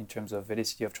 in terms of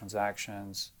validity of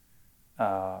transactions,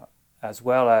 as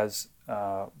well as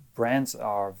brands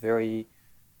are very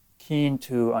keen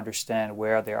to understand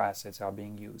where their assets are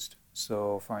being used.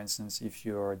 So, for instance, if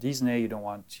you're Disney, you don't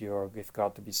want your gift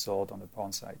card to be sold on the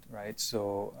porn site, right?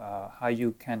 So, how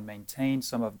you can maintain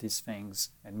some of these things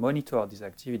and monitor these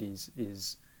activities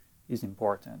is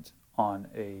important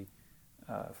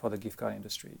for the gift card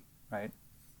industry, right?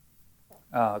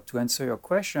 To answer your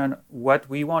question, what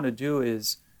we want to do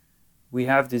is we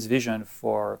have this vision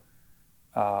for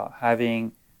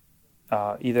having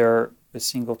either a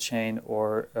single chain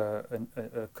or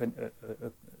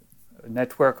a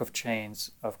network of chains,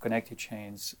 of connected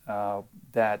chains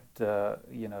that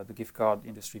the gift card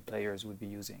industry players would be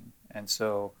using. And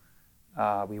so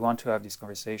we want to have these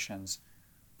conversations,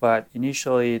 but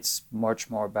initially it's much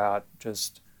more about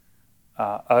just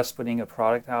us putting a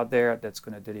product out there that's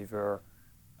going to deliver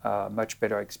much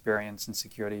better experience and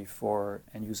security for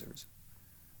end users.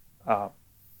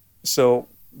 So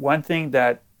one thing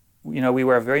that we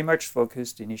were very much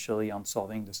focused initially on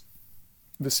solving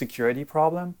the security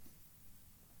problem.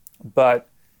 But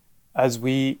as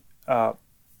we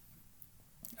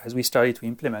started to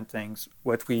implement things,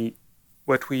 what we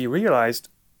realized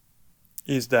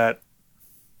is that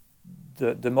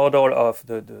the model of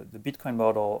the Bitcoin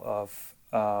model of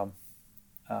the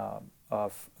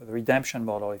redemption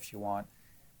model, if you want,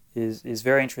 is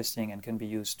very interesting and can be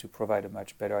used to provide a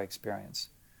much better experience.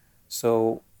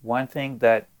 So one thing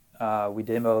that we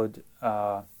demoed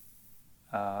a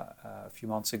few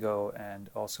months ago and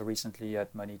also recently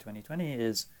at Money 2020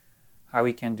 is how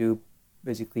we can do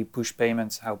basically push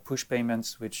payments,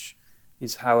 which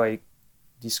is how I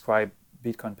describe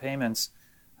Bitcoin payments,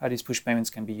 how these push payments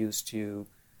can be used to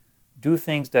do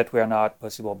things that were not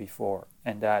possible before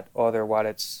and that other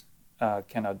wallets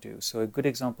cannot do. So a good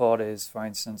example is, for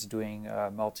instance, doing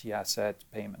multi-asset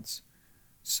payments.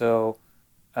 So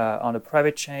on a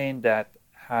private chain that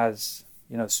has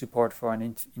support for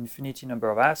an infinity number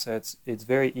of assets, it's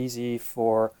very easy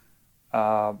to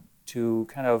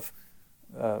kind of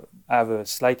have a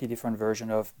slightly different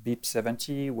version of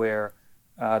BIP70 where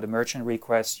the merchant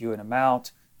requests you an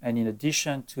amount, and in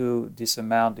addition to this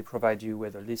amount, they provide you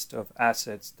with a list of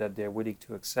assets that they're willing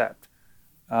to accept.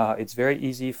 It's very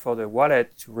easy for the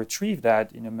wallet to retrieve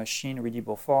that in a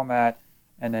machine-readable format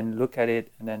and then look at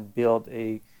it and then build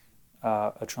a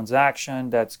transaction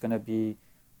that's going to be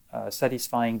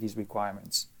satisfying these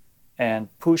requirements and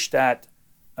push that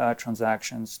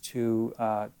transactions to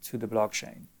the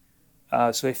blockchain.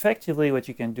 So effectively what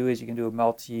you can do is you can do a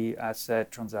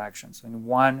multi-asset transaction. So in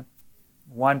one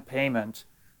payment,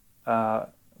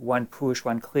 one push,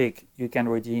 one click, you can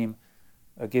redeem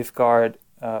a gift card,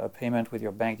 a payment with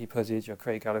your bank deposit, your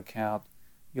credit card account,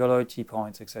 your loyalty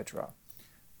points, etc.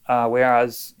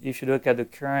 Whereas if you look at the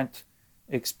current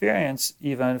experience,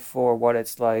 even for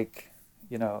wallets like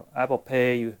Apple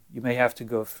Pay, you may have to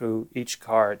go through each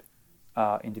card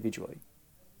individually.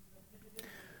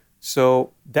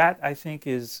 So that I think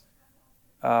is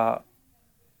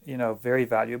very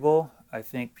valuable. I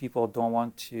think people don't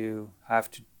want to have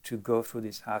to go through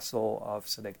this hassle of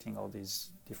selecting all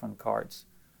these different cards.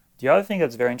 The other thing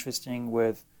that's very interesting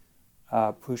with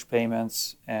push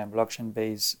payments and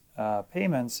blockchain-based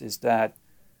payments is that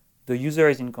the user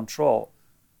is in control.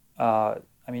 The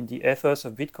ethos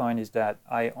of Bitcoin is that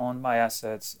I own my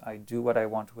assets, I do what I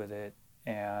want with it,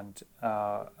 and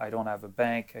I don't have a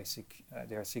bank.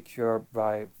 They're secure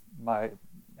by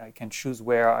I can choose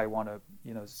where I want to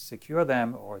secure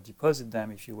them or deposit them,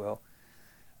 if you will.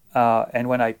 And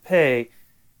when I pay,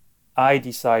 I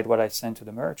decide what I send to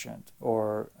the merchant.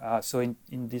 So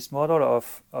in this model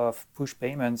of push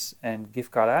payments and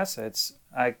gift card assets,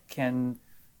 I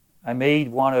may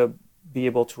want to be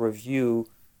able to review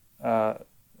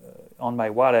on my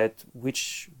wallet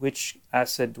which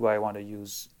asset do I want to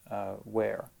use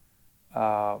where.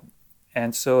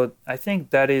 And so I think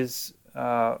that is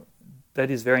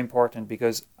very important,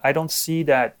 because I don't see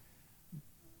that.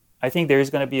 I think there is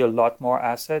going to be a lot more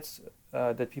assets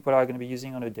that people are going to be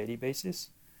using on a daily basis.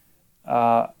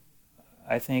 I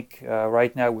think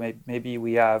right now maybe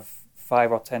we have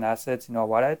 5 or 10 assets in our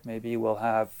wallet. Maybe we'll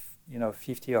have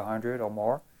 50 or 100 or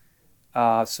more.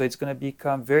 So it's going to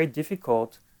become very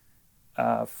difficult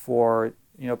for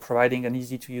providing an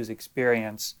easy to use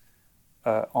experience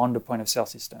on the point of sale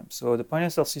system. So the point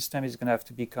of sale system is going to have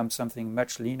to become something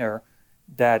much leaner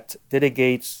that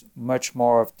delegates much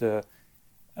more of the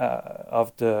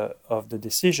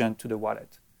decision to the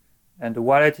wallet, and the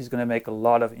wallet is going to make a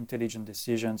lot of intelligent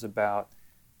decisions about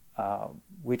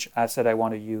which asset I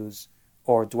want to use,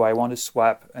 or do I want to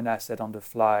swap an asset on the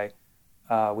fly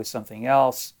with something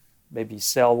else, maybe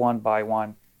sell one, buy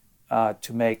one,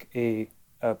 to make a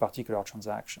particular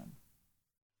transaction.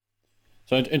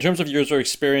 So in terms of user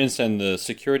experience and the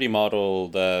security model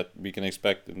that we can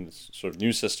expect in this sort of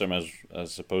new system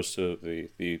as opposed to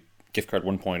the gift card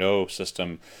 1.0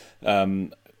 system,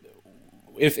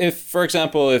 if for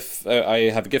example, if I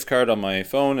have a gift card on my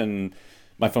phone and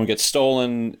my phone gets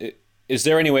stolen, is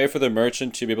there any way for the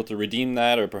merchant to be able to redeem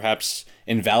that, or perhaps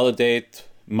invalidate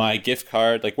my gift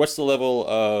card? Like, what's the level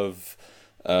of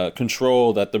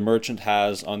control that the merchant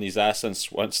has on these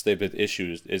assets once they've been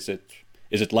issued? Is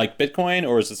it like Bitcoin,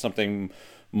 or is it something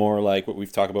more like what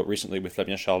we've talked about recently with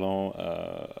Flavien Charlon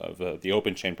of the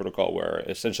Open Chain protocol, where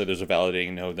essentially there's a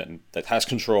validating node that has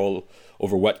control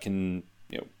over what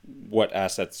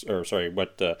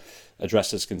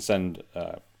addresses can send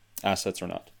assets or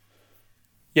not?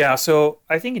 Yeah, so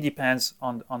I think it depends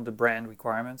on the brand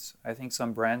requirements. I think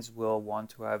some brands will want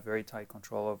to have very tight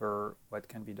control over what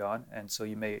can be done, and so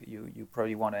you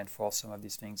probably want to enforce some of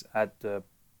these things at the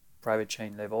private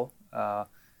chain level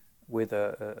with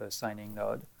a signing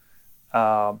node,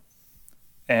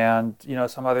 and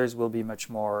some others will be much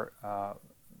more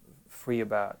free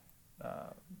about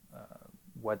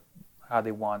how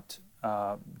they want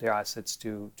their assets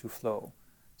to flow.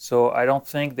 So I don't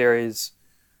think there is.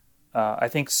 I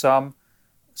think some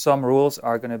rules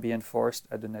are going to be enforced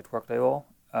at the network level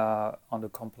on the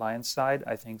compliance side.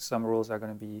 I think some rules are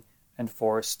going to be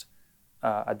enforced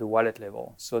at the wallet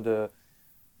level. So the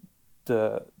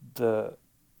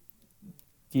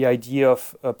idea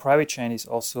of a private chain is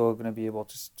also going to be able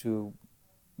to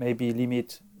maybe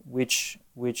limit which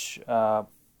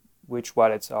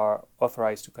wallets are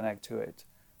authorized to connect to it,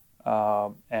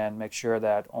 and make sure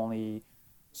that only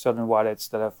certain wallets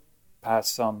that have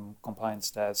passed some compliance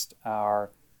test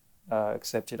are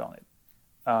accepted on it.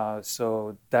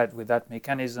 So that with that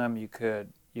mechanism, you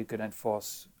could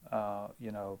enforce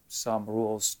some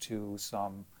rules to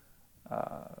some.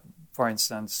 For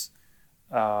instance,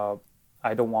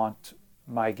 I don't want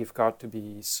my gift card to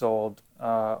be sold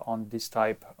on this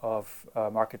type of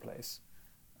marketplace.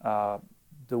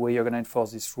 The way you're going to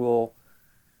enforce this rule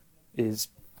is,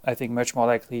 I think, much more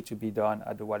likely to be done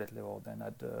at the wallet level than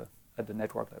at the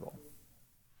network level.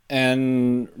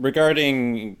 And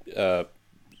regarding the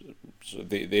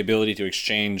ability to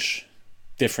exchange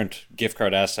different gift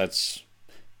card assets,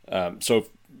 so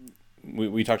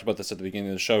we talked about this at the beginning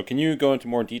of the show. Can you go into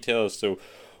more detail as to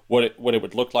what it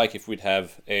would look like if we'd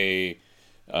have an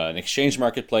exchange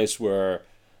marketplace where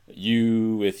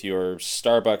you, with your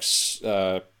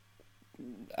Starbucks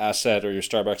asset or your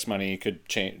Starbucks money, could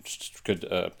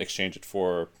exchange it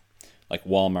for like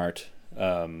Walmart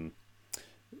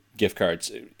gift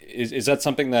cards? Is that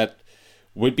something that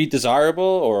would be desirable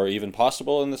or even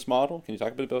possible in this model. Can you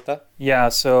talk a bit about that? Yeah,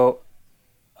 so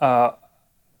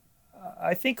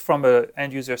I think from an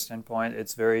end user standpoint,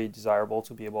 it's very desirable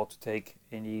to be able to take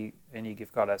any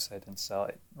gift card asset and sell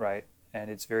it, right? And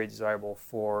it's very desirable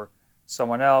for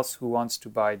someone else who wants to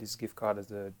buy this gift card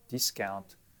as a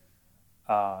discount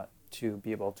to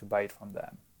be able to buy it from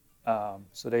them.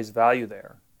 So there's value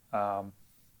there.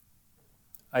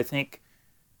 I think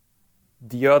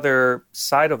the other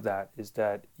side of that is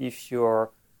that we're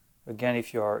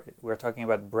talking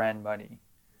about brand money.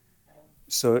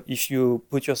 So if you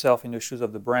put yourself in the shoes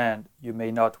of the brand, you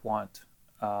may not want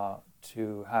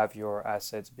to have your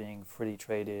assets being freely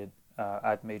traded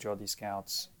at major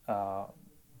discounts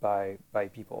by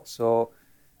people. So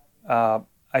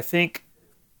I think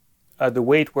the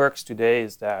way it works today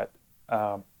is that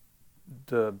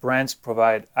the brands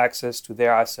provide access to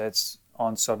their assets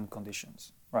on certain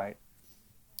conditions, right?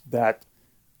 That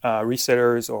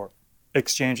resellers or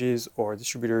exchanges or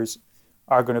distributors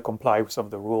are going to comply with some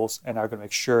of the rules and are going to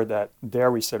make sure that their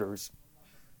resellers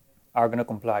are going to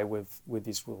comply with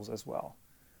these rules as well.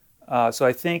 So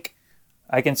I think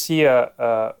I can see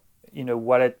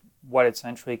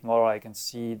wallet-centric model. I can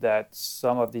see that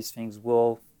some of these things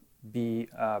will be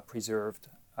preserved.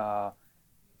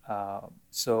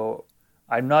 So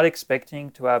I'm not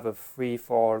expecting to have a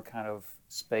free-for-all kind of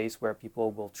space where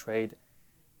people will trade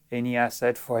any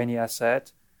asset for any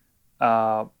asset.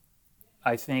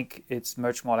 I think it's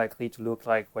much more likely to look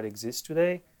like what exists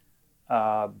today,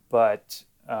 but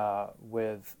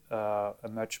with a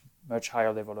much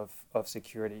higher level of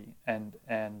security and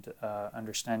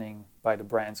understanding by the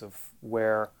brands of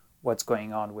what's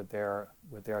going on with their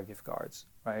gift cards,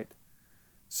 right?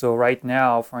 So right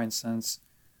now, for instance,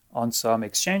 on some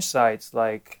exchange sites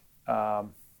like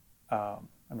I'm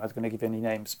not going to give any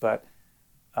names, but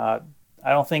I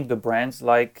don't think the brands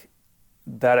like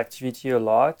that activity a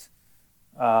lot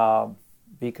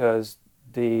because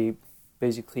they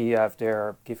basically have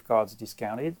their gift cards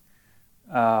discounted,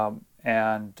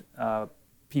 and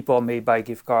people may buy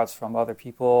gift cards from other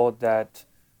people that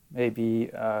may be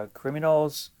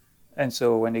criminals, and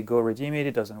so when they go redeem it,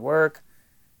 it doesn't work.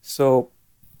 So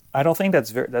I don't think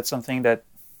that's something that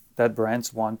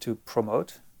brands want to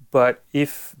promote. But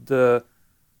if the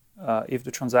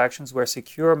transactions were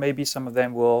secure, maybe some of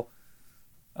them will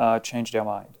change their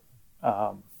mind.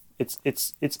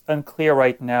 It's unclear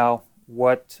right now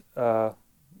what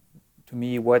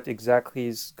exactly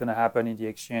is going to happen in the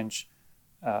exchange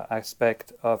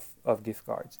aspect of gift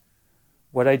cards.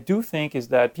 What I do think is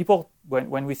that people,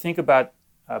 when we think about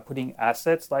putting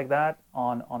assets like that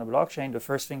on a blockchain, the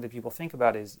first thing that people think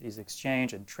about is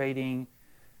exchange and trading.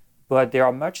 But there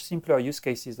are much simpler use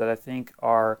cases that I think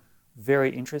are very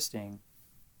interesting.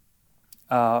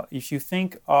 If you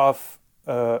think of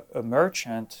a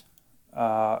merchant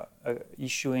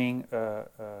issuing,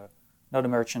 not a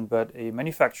merchant, but a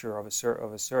manufacturer of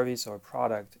a service or a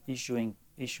product issuing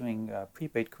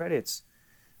prepaid credits,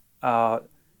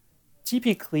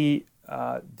 typically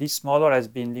this model has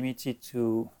been limited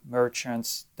to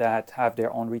merchants that have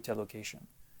their own retail location,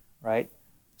 right?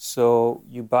 So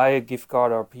you buy a gift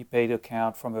card or a prepaid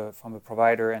account from a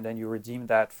provider, and then you redeem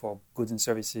that for goods and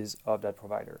services of that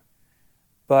provider.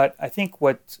 But I think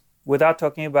without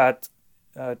talking about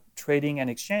trading and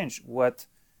exchange, what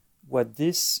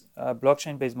this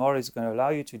blockchain-based model is going to allow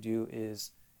you to do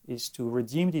is to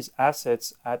redeem these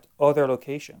assets at other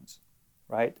locations,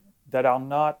 right? That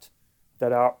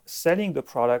are selling the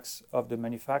products of the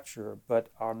manufacturer, but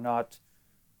are not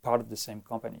part of the same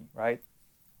company, right?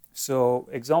 So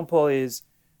example is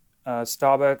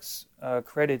Starbucks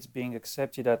credits being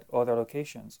accepted at other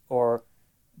locations, or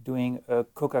doing a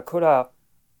Coca-Cola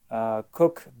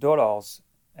Coke dollars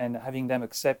and having them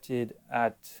accepted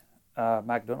at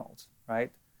McDonald's,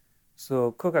 right?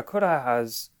 So Coca-Cola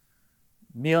has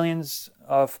millions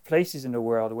of places in the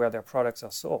world where their products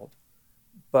are sold,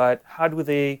 but how do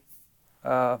they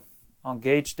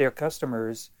engage their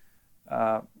customers,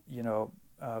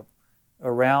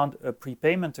 around a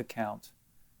prepayment account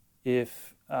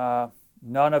if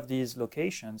none of these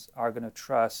locations are going to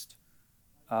trust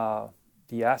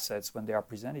the assets when they are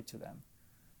presented to them?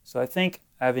 So I think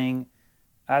having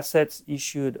assets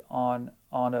issued on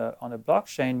a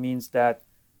blockchain means that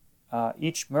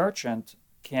each merchant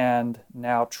can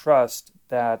now trust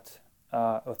that,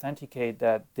 authenticate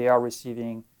that they are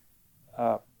receiving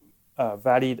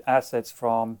valid assets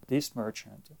from this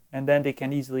merchant, and then they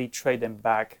can easily trade them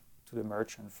back to the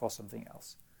merchant for something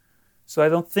else. So I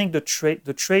don't think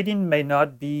the trading may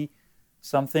not be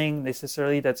something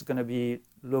necessarily that's going to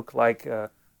look like a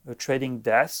trading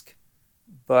desk,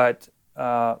 but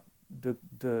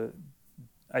the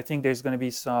I think there's going to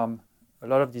be a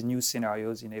lot of these new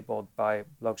scenarios enabled by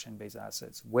blockchain-based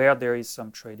assets where there is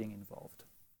some trading involved.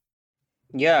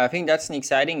 Yeah, I think that's an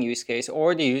exciting use case.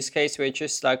 Or the use case where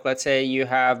just like, let's say you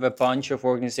have a bunch of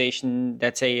organizations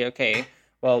that say, okay,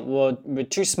 well, we're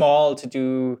too small to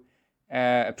do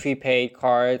prepaid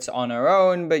cards on our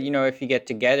own, but if you get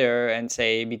together and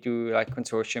say we do like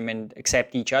consortium and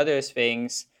accept each other's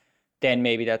things, then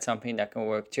maybe that's something that can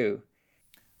work too.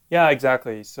 Yeah,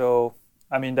 exactly. So,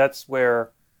 I mean, that's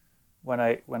where when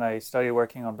I started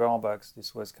working on Burlbucks,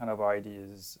 this was kind of our idea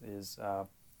as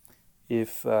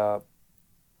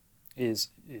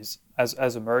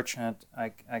a merchant,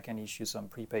 I can issue some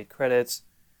prepaid credits,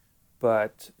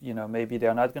 but maybe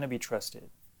they're not going to be trusted.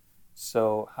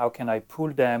 So how can I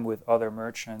pool them with other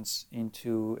merchants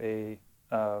into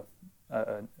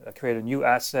create a new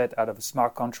asset out of a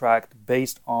smart contract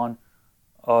based on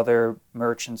other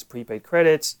merchants' prepaid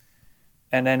credits,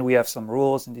 and then we have some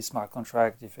rules in this smart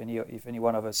contract if any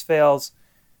one of us fails,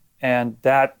 and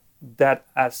that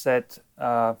asset,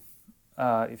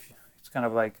 if it's kind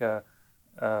of like a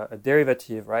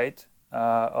derivative, right,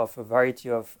 of a variety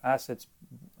of assets,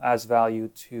 as value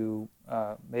to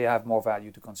may have more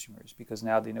value to consumers because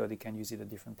now they know they can use it at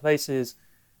different places.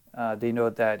 They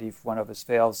know that if one of us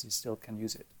fails, they still can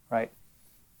use it, right?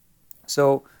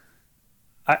 So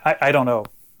I don't know.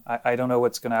 I don't know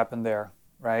what's going to happen there,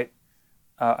 right?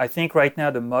 I think right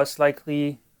now the most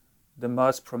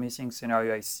promising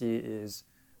scenario I see is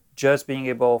just being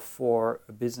able for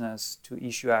a business to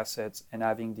issue assets and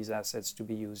having these assets to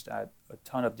be used at a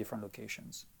ton of different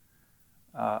locations.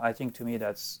 I think to me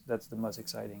that's the most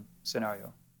exciting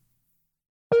scenario.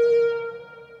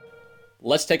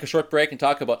 Let's take a short break and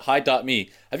talk about Hide.me.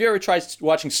 Have you ever tried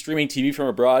watching streaming TV from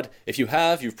abroad? If you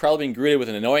have, you've probably been greeted with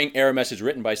an annoying error message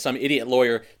written by some idiot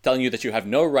lawyer telling you that you have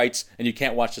no rights and you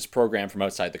can't watch this program from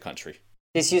outside the country.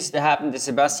 This used to happen to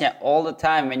Sebastian all the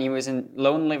time when he was in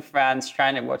lonely France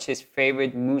trying to watch his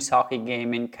favorite Moose hockey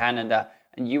game in Canada.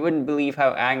 And you wouldn't believe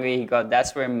how angry he got.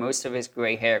 That's where most of his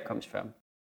gray hair comes from.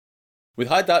 With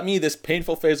Hide.me, this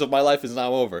painful phase of my life is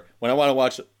now over. When I want to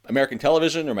watch American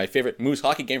television or my favorite Moose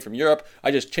hockey game from Europe,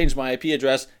 I just change my IP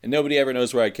address and nobody ever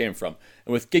knows where I came from.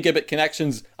 And with gigabit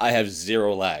connections, I have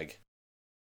zero lag.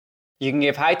 You can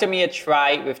give Hide.me a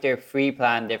try with their free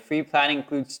plan. Their free plan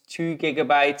includes 2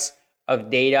 gigabytes of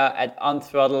data at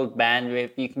unthrottled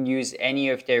bandwidth. You can use any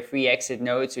of their free exit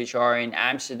nodes, which are in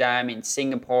Amsterdam, in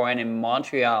Singapore, and in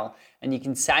Montreal. And you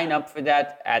can sign up for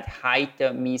that at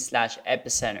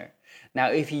hide.me/epicenter. Now,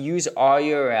 if you use our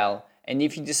URL and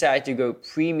if you decide to go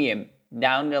premium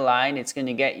down the line, it's going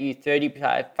to get you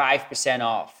 35%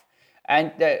 off.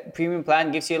 And the premium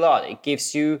plan gives you a lot. It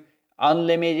gives you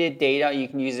unlimited data. You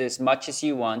can use as much as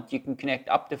you want. You can connect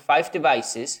up to 5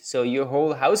 devices, so your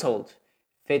whole household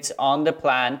fits on the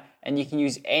plan, and you can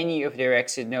use any of their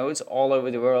exit nodes all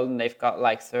over the world, and they've got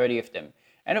like 30 of them.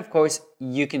 And of course,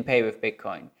 you can pay with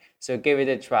Bitcoin. So give it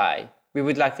a try. We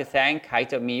would like to thank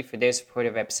Hide.me for their support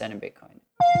of Epicenter Bitcoin.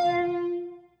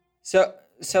 So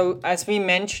as we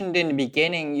mentioned in the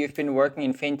beginning, you've been working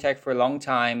in fintech for a long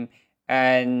time,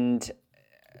 and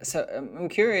so I'm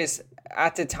curious,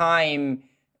 at the time,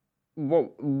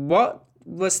 what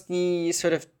was the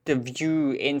sort of the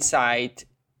view inside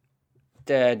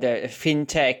the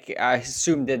fintech, I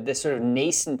assume the sort of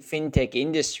nascent fintech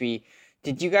industry?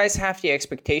 Did you guys have the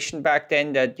expectation back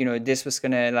then that, this was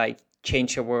going to like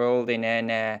change the world in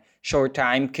a short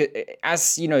time?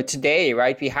 As today,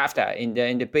 right, we have that in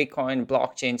the Bitcoin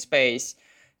blockchain space.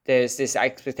 There's this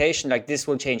expectation like this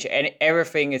will change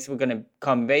everything. It's going to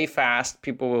come very fast.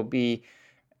 People will be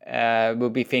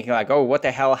thinking like, oh, what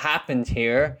the hell happened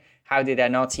here? How did I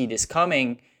not see this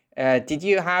coming? Did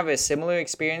you have a similar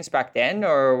experience back then,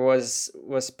 or was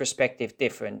perspective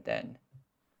different then?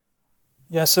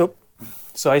 Yeah, so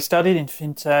I started in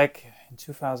fintech in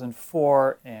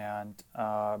 2004 and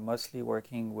mostly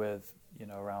working with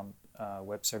around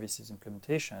web services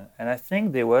implementation, and I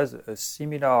think there was a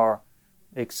similar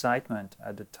excitement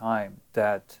at the time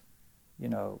that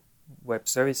web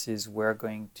services were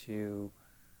going to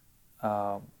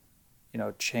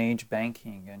change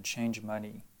banking and change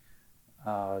money.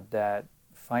 That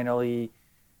finally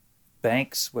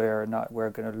banks were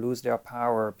going to lose their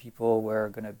power. People were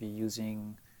going to be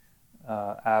using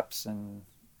apps and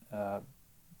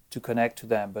to connect to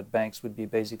them, but banks would be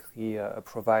basically a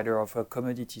provider of a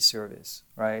commodity service,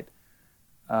 right?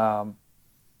 In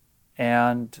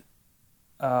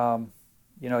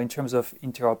terms of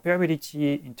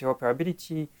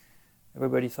interoperability,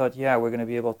 everybody thought, yeah, we're going to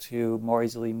be able to more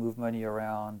easily move money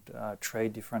around,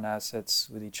 trade different assets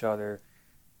with each other.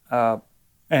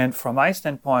 And from my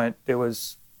standpoint, there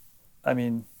was I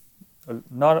mean,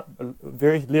 not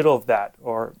very little of that,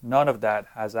 or none of that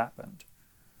has happened.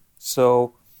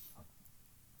 So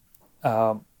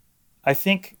I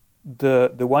think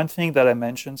the one thing that I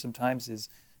mention sometimes is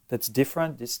that's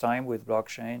different this time with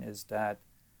blockchain is that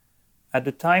at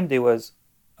the time there was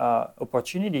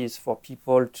opportunities for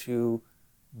people to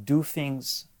do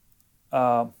things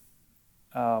on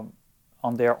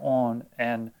their own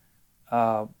and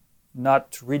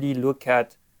not really look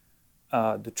at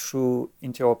the true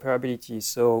interoperability.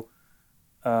 So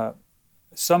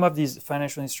some of these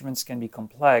financial instruments can be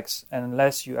complex, and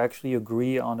unless you actually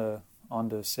agree on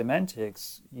the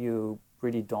semantics, you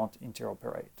really don't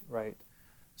interoperate, right?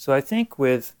 So I think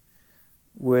with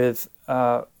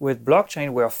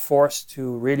blockchain, we are forced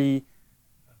to really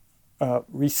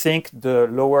rethink the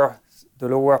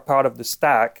lower part of the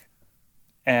stack,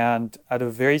 and at a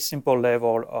very simple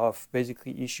level of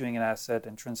basically issuing an asset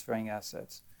and transferring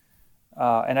assets.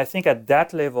 And I think at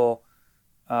that level,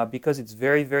 because it's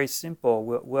very, very simple,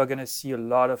 we're going to see a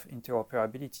lot of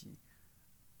interoperability.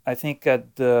 I think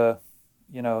at the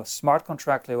smart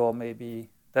contract level, maybe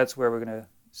that's where we're going to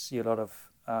see a lot of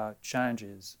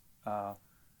challenges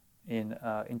in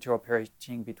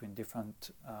interoperating between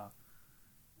different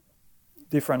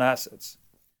assets.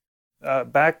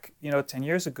 Back 10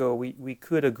 years ago, we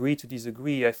could agree to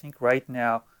disagree. I think right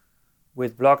now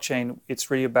with blockchain,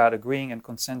 it's really about agreeing and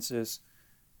consensus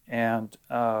and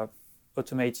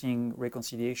automating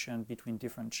reconciliation between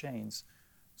different chains.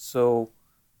 So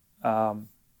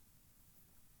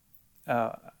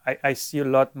I see a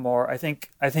lot more. I think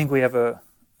we have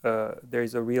there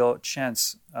is a real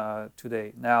chance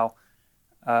today. Now,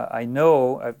 I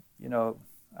know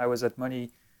I was at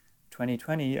Money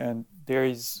 2020, and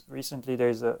there's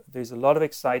a lot of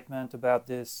excitement about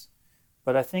this,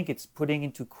 but I think it's putting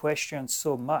into question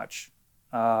so much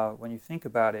when you think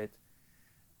about it.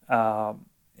 I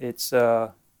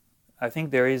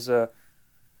think there is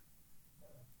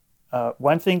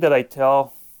one thing that I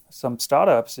tell some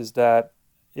startups is that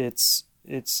it's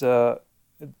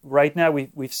right now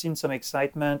we've seen some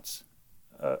excitement.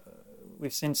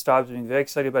 We've seen startups being very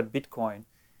excited about Bitcoin,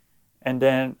 and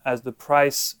then as the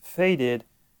price faded,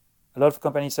 a lot of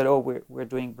companies said, "Oh, we're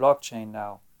doing blockchain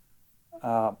now,"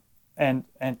 and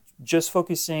just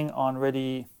focusing on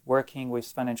really working with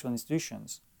financial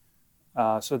institutions.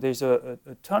 So there's a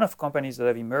ton of companies that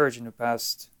have emerged in the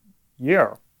past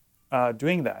year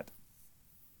doing that.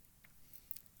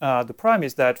 The problem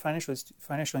is that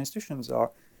financial institutions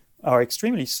are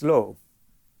extremely slow.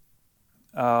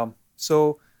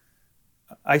 So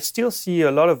I still see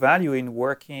a lot of value in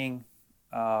working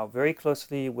very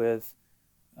closely with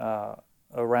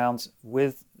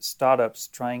startups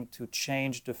trying to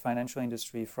change the financial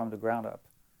industry from the ground up,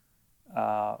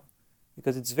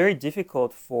 because it's very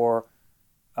difficult for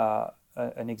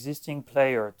an existing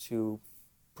player to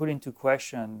put into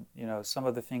question, some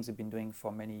of the things they've been doing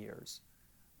for many years.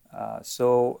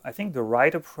 So I think the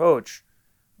right approach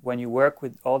when you work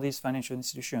with all these financial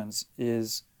institutions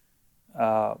is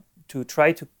to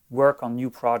try to work on new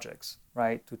projects,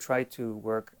 right? To try to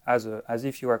work as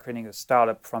if you are creating a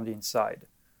startup from the inside.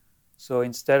 So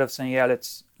instead of saying,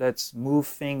 let's move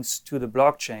things to the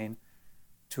blockchain,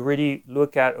 to really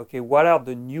look at, okay, what are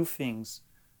the new things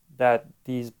that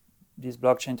these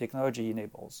blockchain technology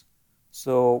enables?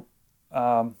 So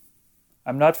I'm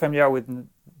not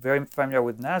very familiar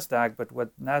with NASDAQ, but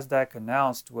what NASDAQ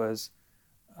announced was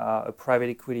a private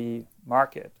equity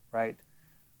market, right?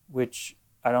 Which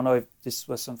I don't know if this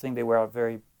was something they were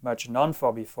very much known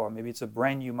for before. Maybe it's a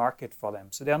brand new market for them.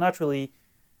 So they're not really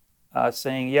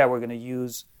saying, we're going to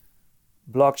use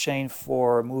blockchain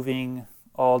for moving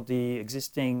all the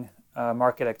existing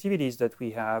market activities that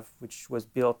we have, which was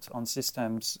built on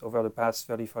systems over the past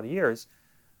 30, 40 years.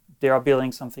 They are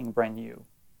building something brand new.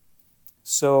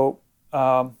 So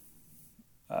I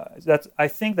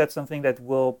think that's something that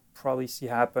we'll probably see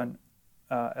happen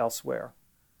elsewhere.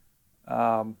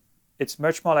 It's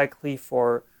much more likely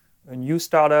for a new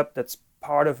startup that's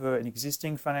part of an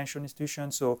existing financial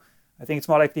institution. So I think it's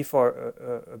more likely for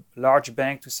a large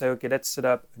bank to say, okay, let's set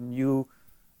up a new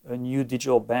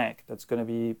digital bank that's going to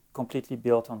be completely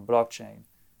built on blockchain,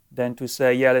 than to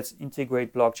say, let's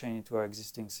integrate blockchain into our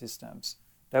existing systems.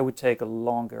 That would take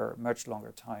much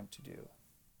longer time to do.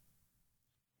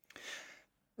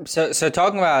 So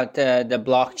talking about the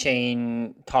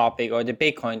blockchain topic or the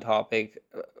Bitcoin topic,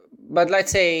 but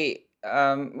let's say,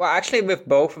 actually with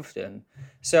both of them.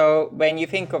 So when you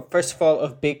think of, first of all,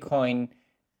 of Bitcoin,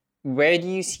 where do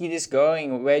you see this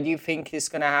going? Where do you think it's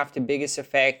going to have the biggest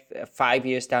effect 5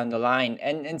 years down the line?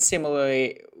 And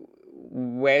similarly,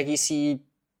 where do you see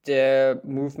the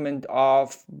movement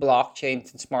of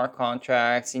blockchains and smart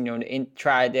contracts,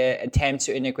 try the attempts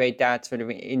to integrate that sort of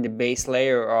in the base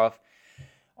layer of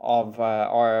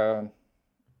our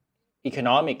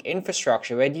economic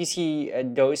infrastructure. Where do you see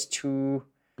those two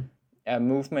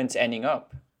movements ending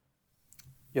up?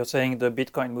 You're saying the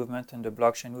Bitcoin movement and the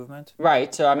blockchain movement?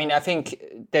 Right. So, I think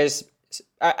there's,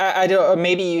 I don't,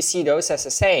 maybe you see those as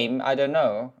the same. I don't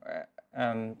know.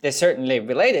 They're certainly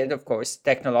related, of course,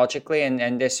 technologically,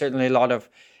 and there's certainly a lot of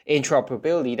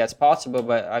interoperability that's possible,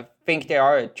 but I think they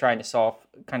are trying to solve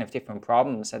kind of different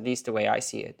problems, at least the way I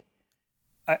see it.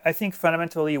 I think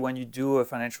fundamentally when you do a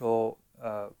financial,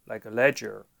 like a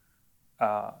ledger,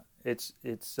 it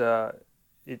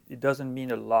doesn't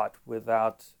mean a lot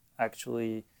without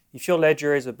actually, if your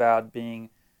ledger is about being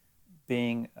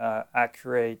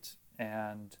accurate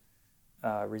and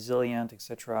resilient,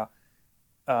 etc.,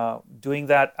 doing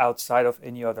that outside of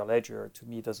any other ledger to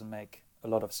me doesn't make a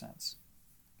lot of sense.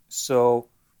 So,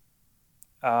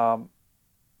 the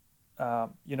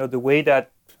way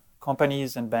that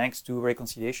companies and banks do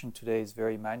reconciliation today is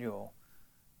very manual.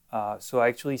 So I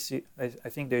actually see, I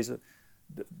think there's a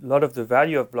lot of the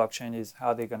value of blockchain is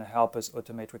how they're going to help us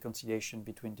automate reconciliation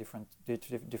between different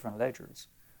ledgers,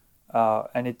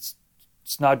 and it's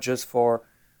not just for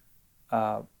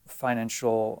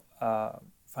financial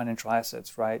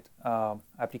assets, right?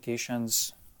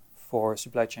 Applications for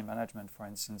supply chain management, for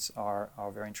instance, are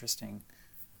very interesting.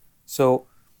 So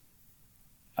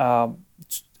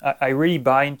I really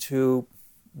buy into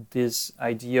this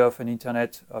idea of an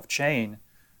internet of chain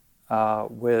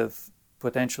with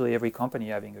potentially every company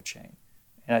having a chain.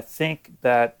 And I think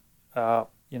that,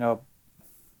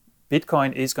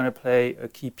 Bitcoin is going to play a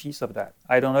key piece of that.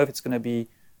 I don't know if it's going to be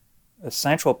a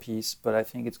central piece, but I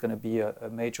think it's going to be a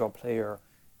major player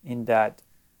in that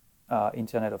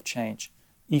internet of change.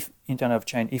 If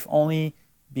only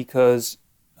because,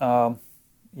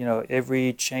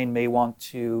 every chain may want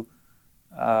to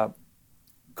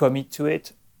commit to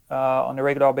it on a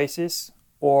regular basis,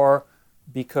 or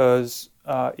because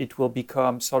it will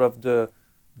become sort of the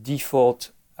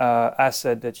default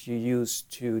asset that you use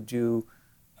to do,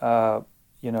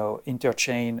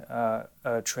 interchain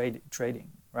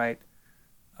trading, right?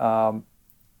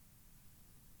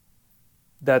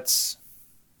 That's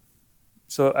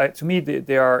so. To me,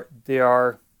 they are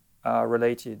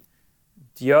related.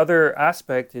 The other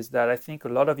aspect is that I think a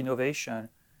lot of innovation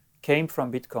came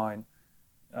from Bitcoin.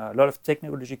 A lot of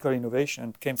technological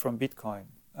innovation came from Bitcoin,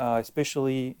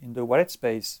 especially in the wallet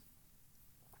space.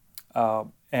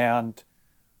 And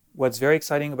what's very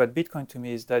exciting about Bitcoin to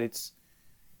me is that it's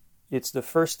the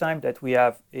first time that we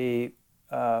have an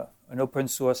open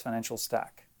source financial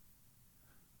stack.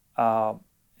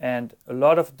 And a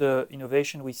lot of the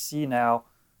innovation we see now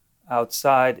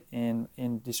outside in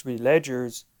distributed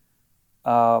ledgers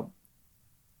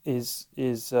is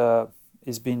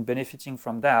been benefiting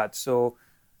from that. So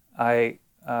I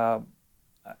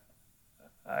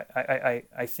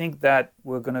think that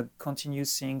we're going to continue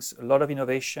seeing a lot of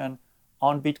innovation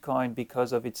on Bitcoin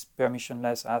because of its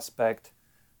permissionless aspect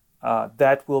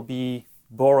that will be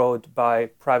borrowed by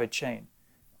private chain.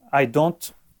 I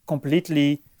don't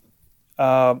completely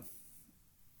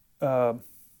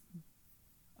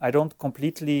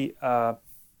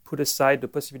put aside the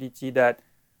possibility that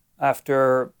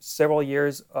after several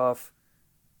years of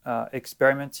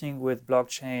experimenting with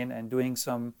blockchain and doing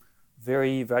some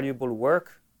very valuable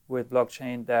work with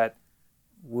blockchain, that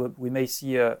we may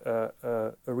see a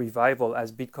revival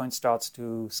as Bitcoin starts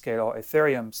to scale or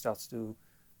Ethereum starts to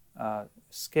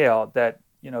scale, that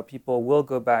people will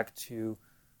go back to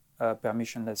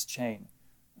permissionless chain.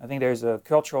 I think there's a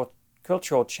cultural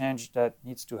change that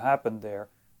needs to happen there,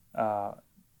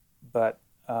 but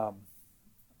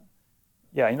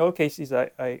in all cases,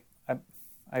 I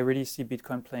really see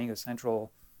Bitcoin playing a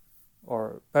central,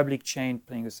 or public chain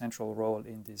playing a central role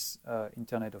in this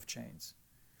internet of chains.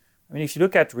 I mean, if you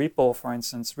look at Ripple, for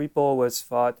instance, Ripple was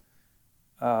thought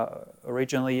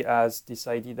originally as this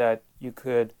idea that you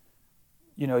could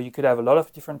have a lot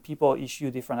of different people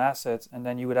issue different assets, and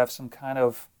then you would have some kind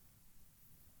of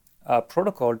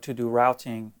protocol to do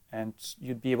routing, and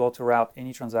you'd be able to route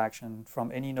any transaction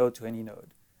from any node to any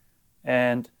node.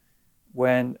 And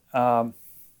when the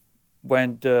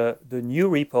new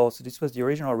Ripple, so this was the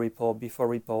original Ripple before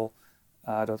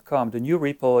Ripple.com, the new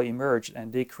Ripple emerged,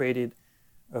 and they created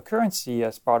a currency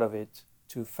as part of it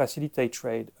to facilitate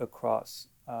trade across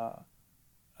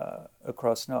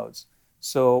nodes.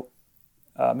 So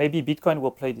maybe Bitcoin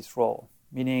will play this role,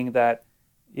 meaning that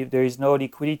if there is no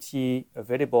liquidity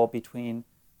available between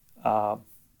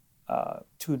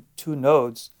two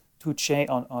nodes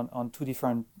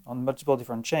multiple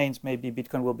different chains, maybe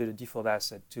Bitcoin will be the default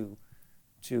asset to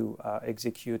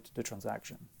execute the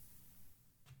transaction.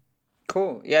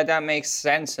 Cool. Yeah, that makes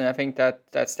sense, and I think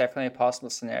that's definitely a possible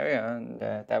scenario, and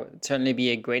that would certainly be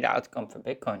a great outcome for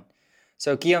Bitcoin.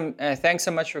 So Guillaume, thanks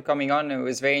so much for coming on. It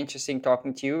was very interesting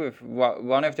talking to you with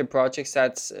one of the projects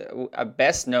that's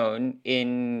best known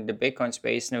in the Bitcoin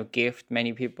space, Gyft.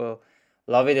 Many people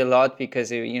love it a lot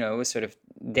because it was sort of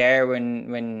there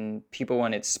when people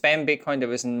wanted to spend Bitcoin. There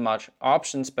wasn't much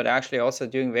options, but actually also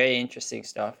doing very interesting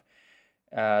stuff.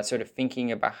 Sort of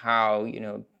thinking about how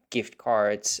gift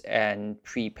cards and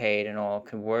prepaid and all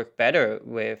can work better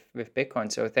with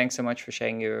Bitcoin. So thanks so much for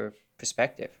sharing your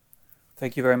perspective.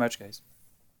 Thank you very much, guys.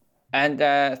 And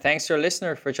thanks to our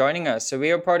listener for joining us. So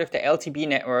we are part of the LTB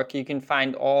network. You can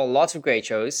find lots of great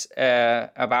shows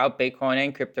about Bitcoin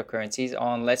and cryptocurrencies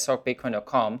on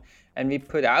letstalkbitcoin.com. And we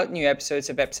put out new episodes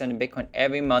of Epicenter Bitcoin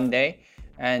every Monday.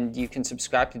 And you can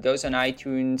subscribe to those on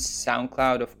iTunes,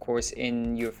 SoundCloud, of course,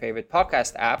 in your favorite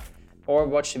podcast app, or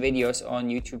watch the videos on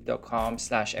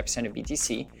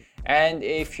youtube.com/epicenterbtc. And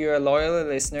if you're a loyal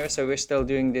listener, so we're still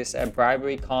doing this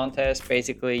bribery contest.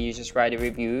 Basically, you just write a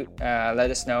review, let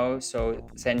us know. So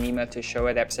send an email to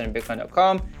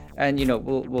show@epicenterbitcoin.com, and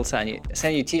we'll send you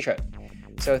a t-shirt.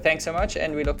 So thanks so much,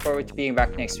 and we look forward to being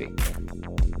back next week.